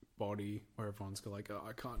 quarantine body where everyone's like, oh,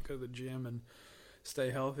 I can't go to the gym and stay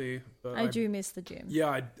healthy. But I do miss the gym.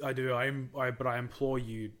 Yeah, I do. But I implore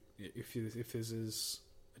you, if this is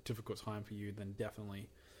a difficult time for you, then definitely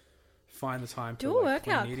find the time to Do a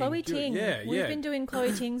workout. Chloe Ting. We've been doing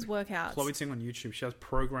Chloe Ting's workouts. Chloe Ting on YouTube. She has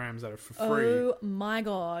programs that are for free. Oh my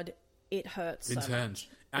god, it hurts so Intense.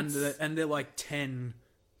 much. And they're like 10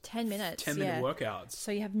 minutes. 10-minute workouts.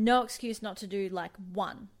 So you have no excuse not to do like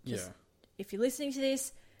one. Just, Yeah. If you're listening to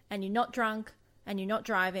this and you're not drunk and you're not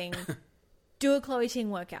driving, do a Chloe Ting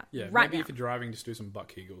workout. Yeah, right maybe now. if you're driving, just do some butt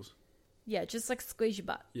kegels. Yeah, just like squeeze your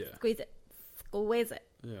butt. Yeah. Squeeze it. Squeeze it.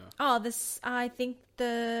 Yeah. Oh, I think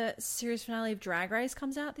the series finale of Drag Race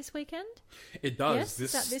comes out this weekend. It does. Yes,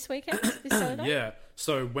 is that this weekend? This Saturday? Yeah.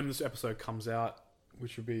 So when this episode comes out,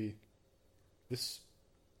 which would be this...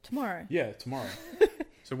 Tomorrow. Yeah, tomorrow.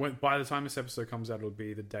 So by the time this episode comes out, it'll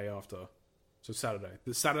be the day after. So Saturday.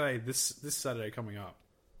 This Saturday coming up.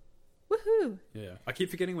 Woohoo! Yeah. I keep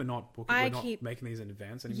forgetting we're not making these in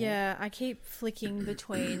advance anymore. Yeah, I keep flicking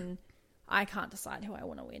between... I can't decide who I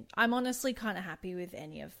want to win. I'm honestly kind of happy with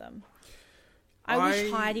any of them. I wish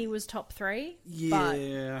Heidi was top 3. But,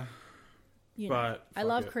 you know, I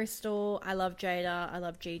love it. Crystal. I love Jada. I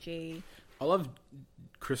love Gigi. I love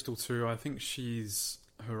Crystal too. I think she's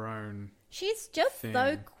her own She's just thing.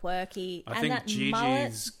 so quirky. I and think that Gigi's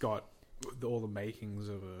mullet... got all the makings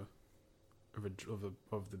of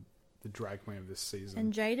the drag queen of this season.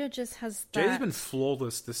 And Jada just has that... Jada's been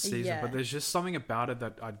flawless this season, Yeah. but there's just something about it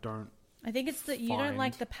that I don't... I think it's that you don't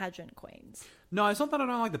like the pageant queens. No, it's not that I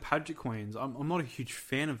don't like the pageant queens. I'm not a huge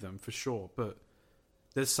fan of them, for sure. But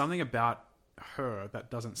there's something about her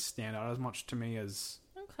that doesn't stand out as much to me as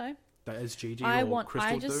Gigi or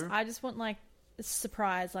Crystal do. I just want, like, a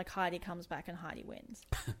surprise, like Heidi comes back and Heidi wins.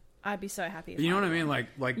 I'd be so happy if You know what I Heidi mean?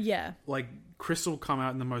 won. Yeah. Like Crystal come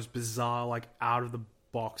out in the most bizarre, like, out of the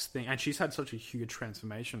box thing, and she's had such a huge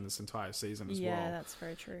transformation this entire season as well. Yeah, that's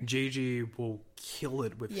very true. Gigi will kill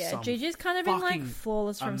it with some Gigi's kind of been like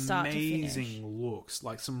flawless from start to finish. amazing looks,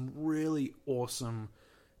 like some really awesome,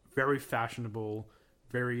 very fashionable,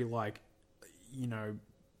 very like, you know,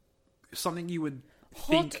 something you would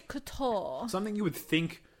Haute think couture. something you would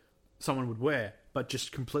think someone would wear, but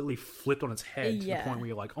just completely flipped on its head to the point where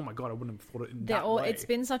you're like, oh my god, I wouldn't have thought it in that way. It's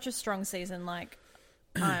been such a strong season. Like,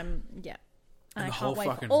 yeah. And I the can't whole wait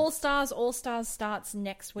fucking- for All Stars. All Stars starts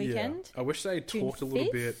next weekend. Yeah. I wish they June talked a little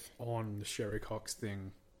 5th? bit on the Sherry Cox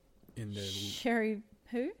thing in the Sherry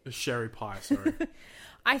who? Sherry Pie. Sorry.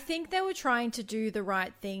 I think they were trying to do the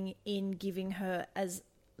right thing in giving her as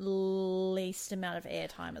least amount of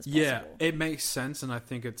airtime as possible. Yeah, it makes sense, and I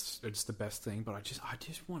think it's the best thing. But I just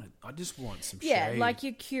want some shade. Yeah, like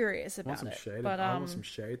you're curious I want about some it. shade. But I want some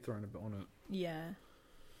shade thrown a bit on it. yeah.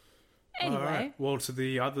 Anyway, Alright. Well, to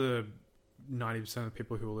the other 90% of the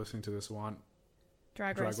people who are listening to this who aren't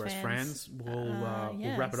Drag Race Race fans, we'll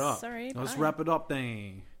yeah, wrap it up. sorry, Let's bye. wrap it up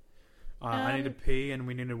then. I need to pee, and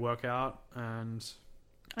we need to work out, and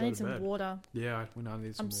I go need to some bed. water. Yeah, we know I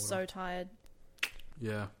need some I'm water. so tired.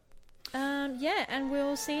 Yeah. Yeah, and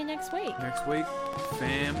we'll see you next week. Next week,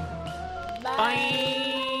 fam. Bye.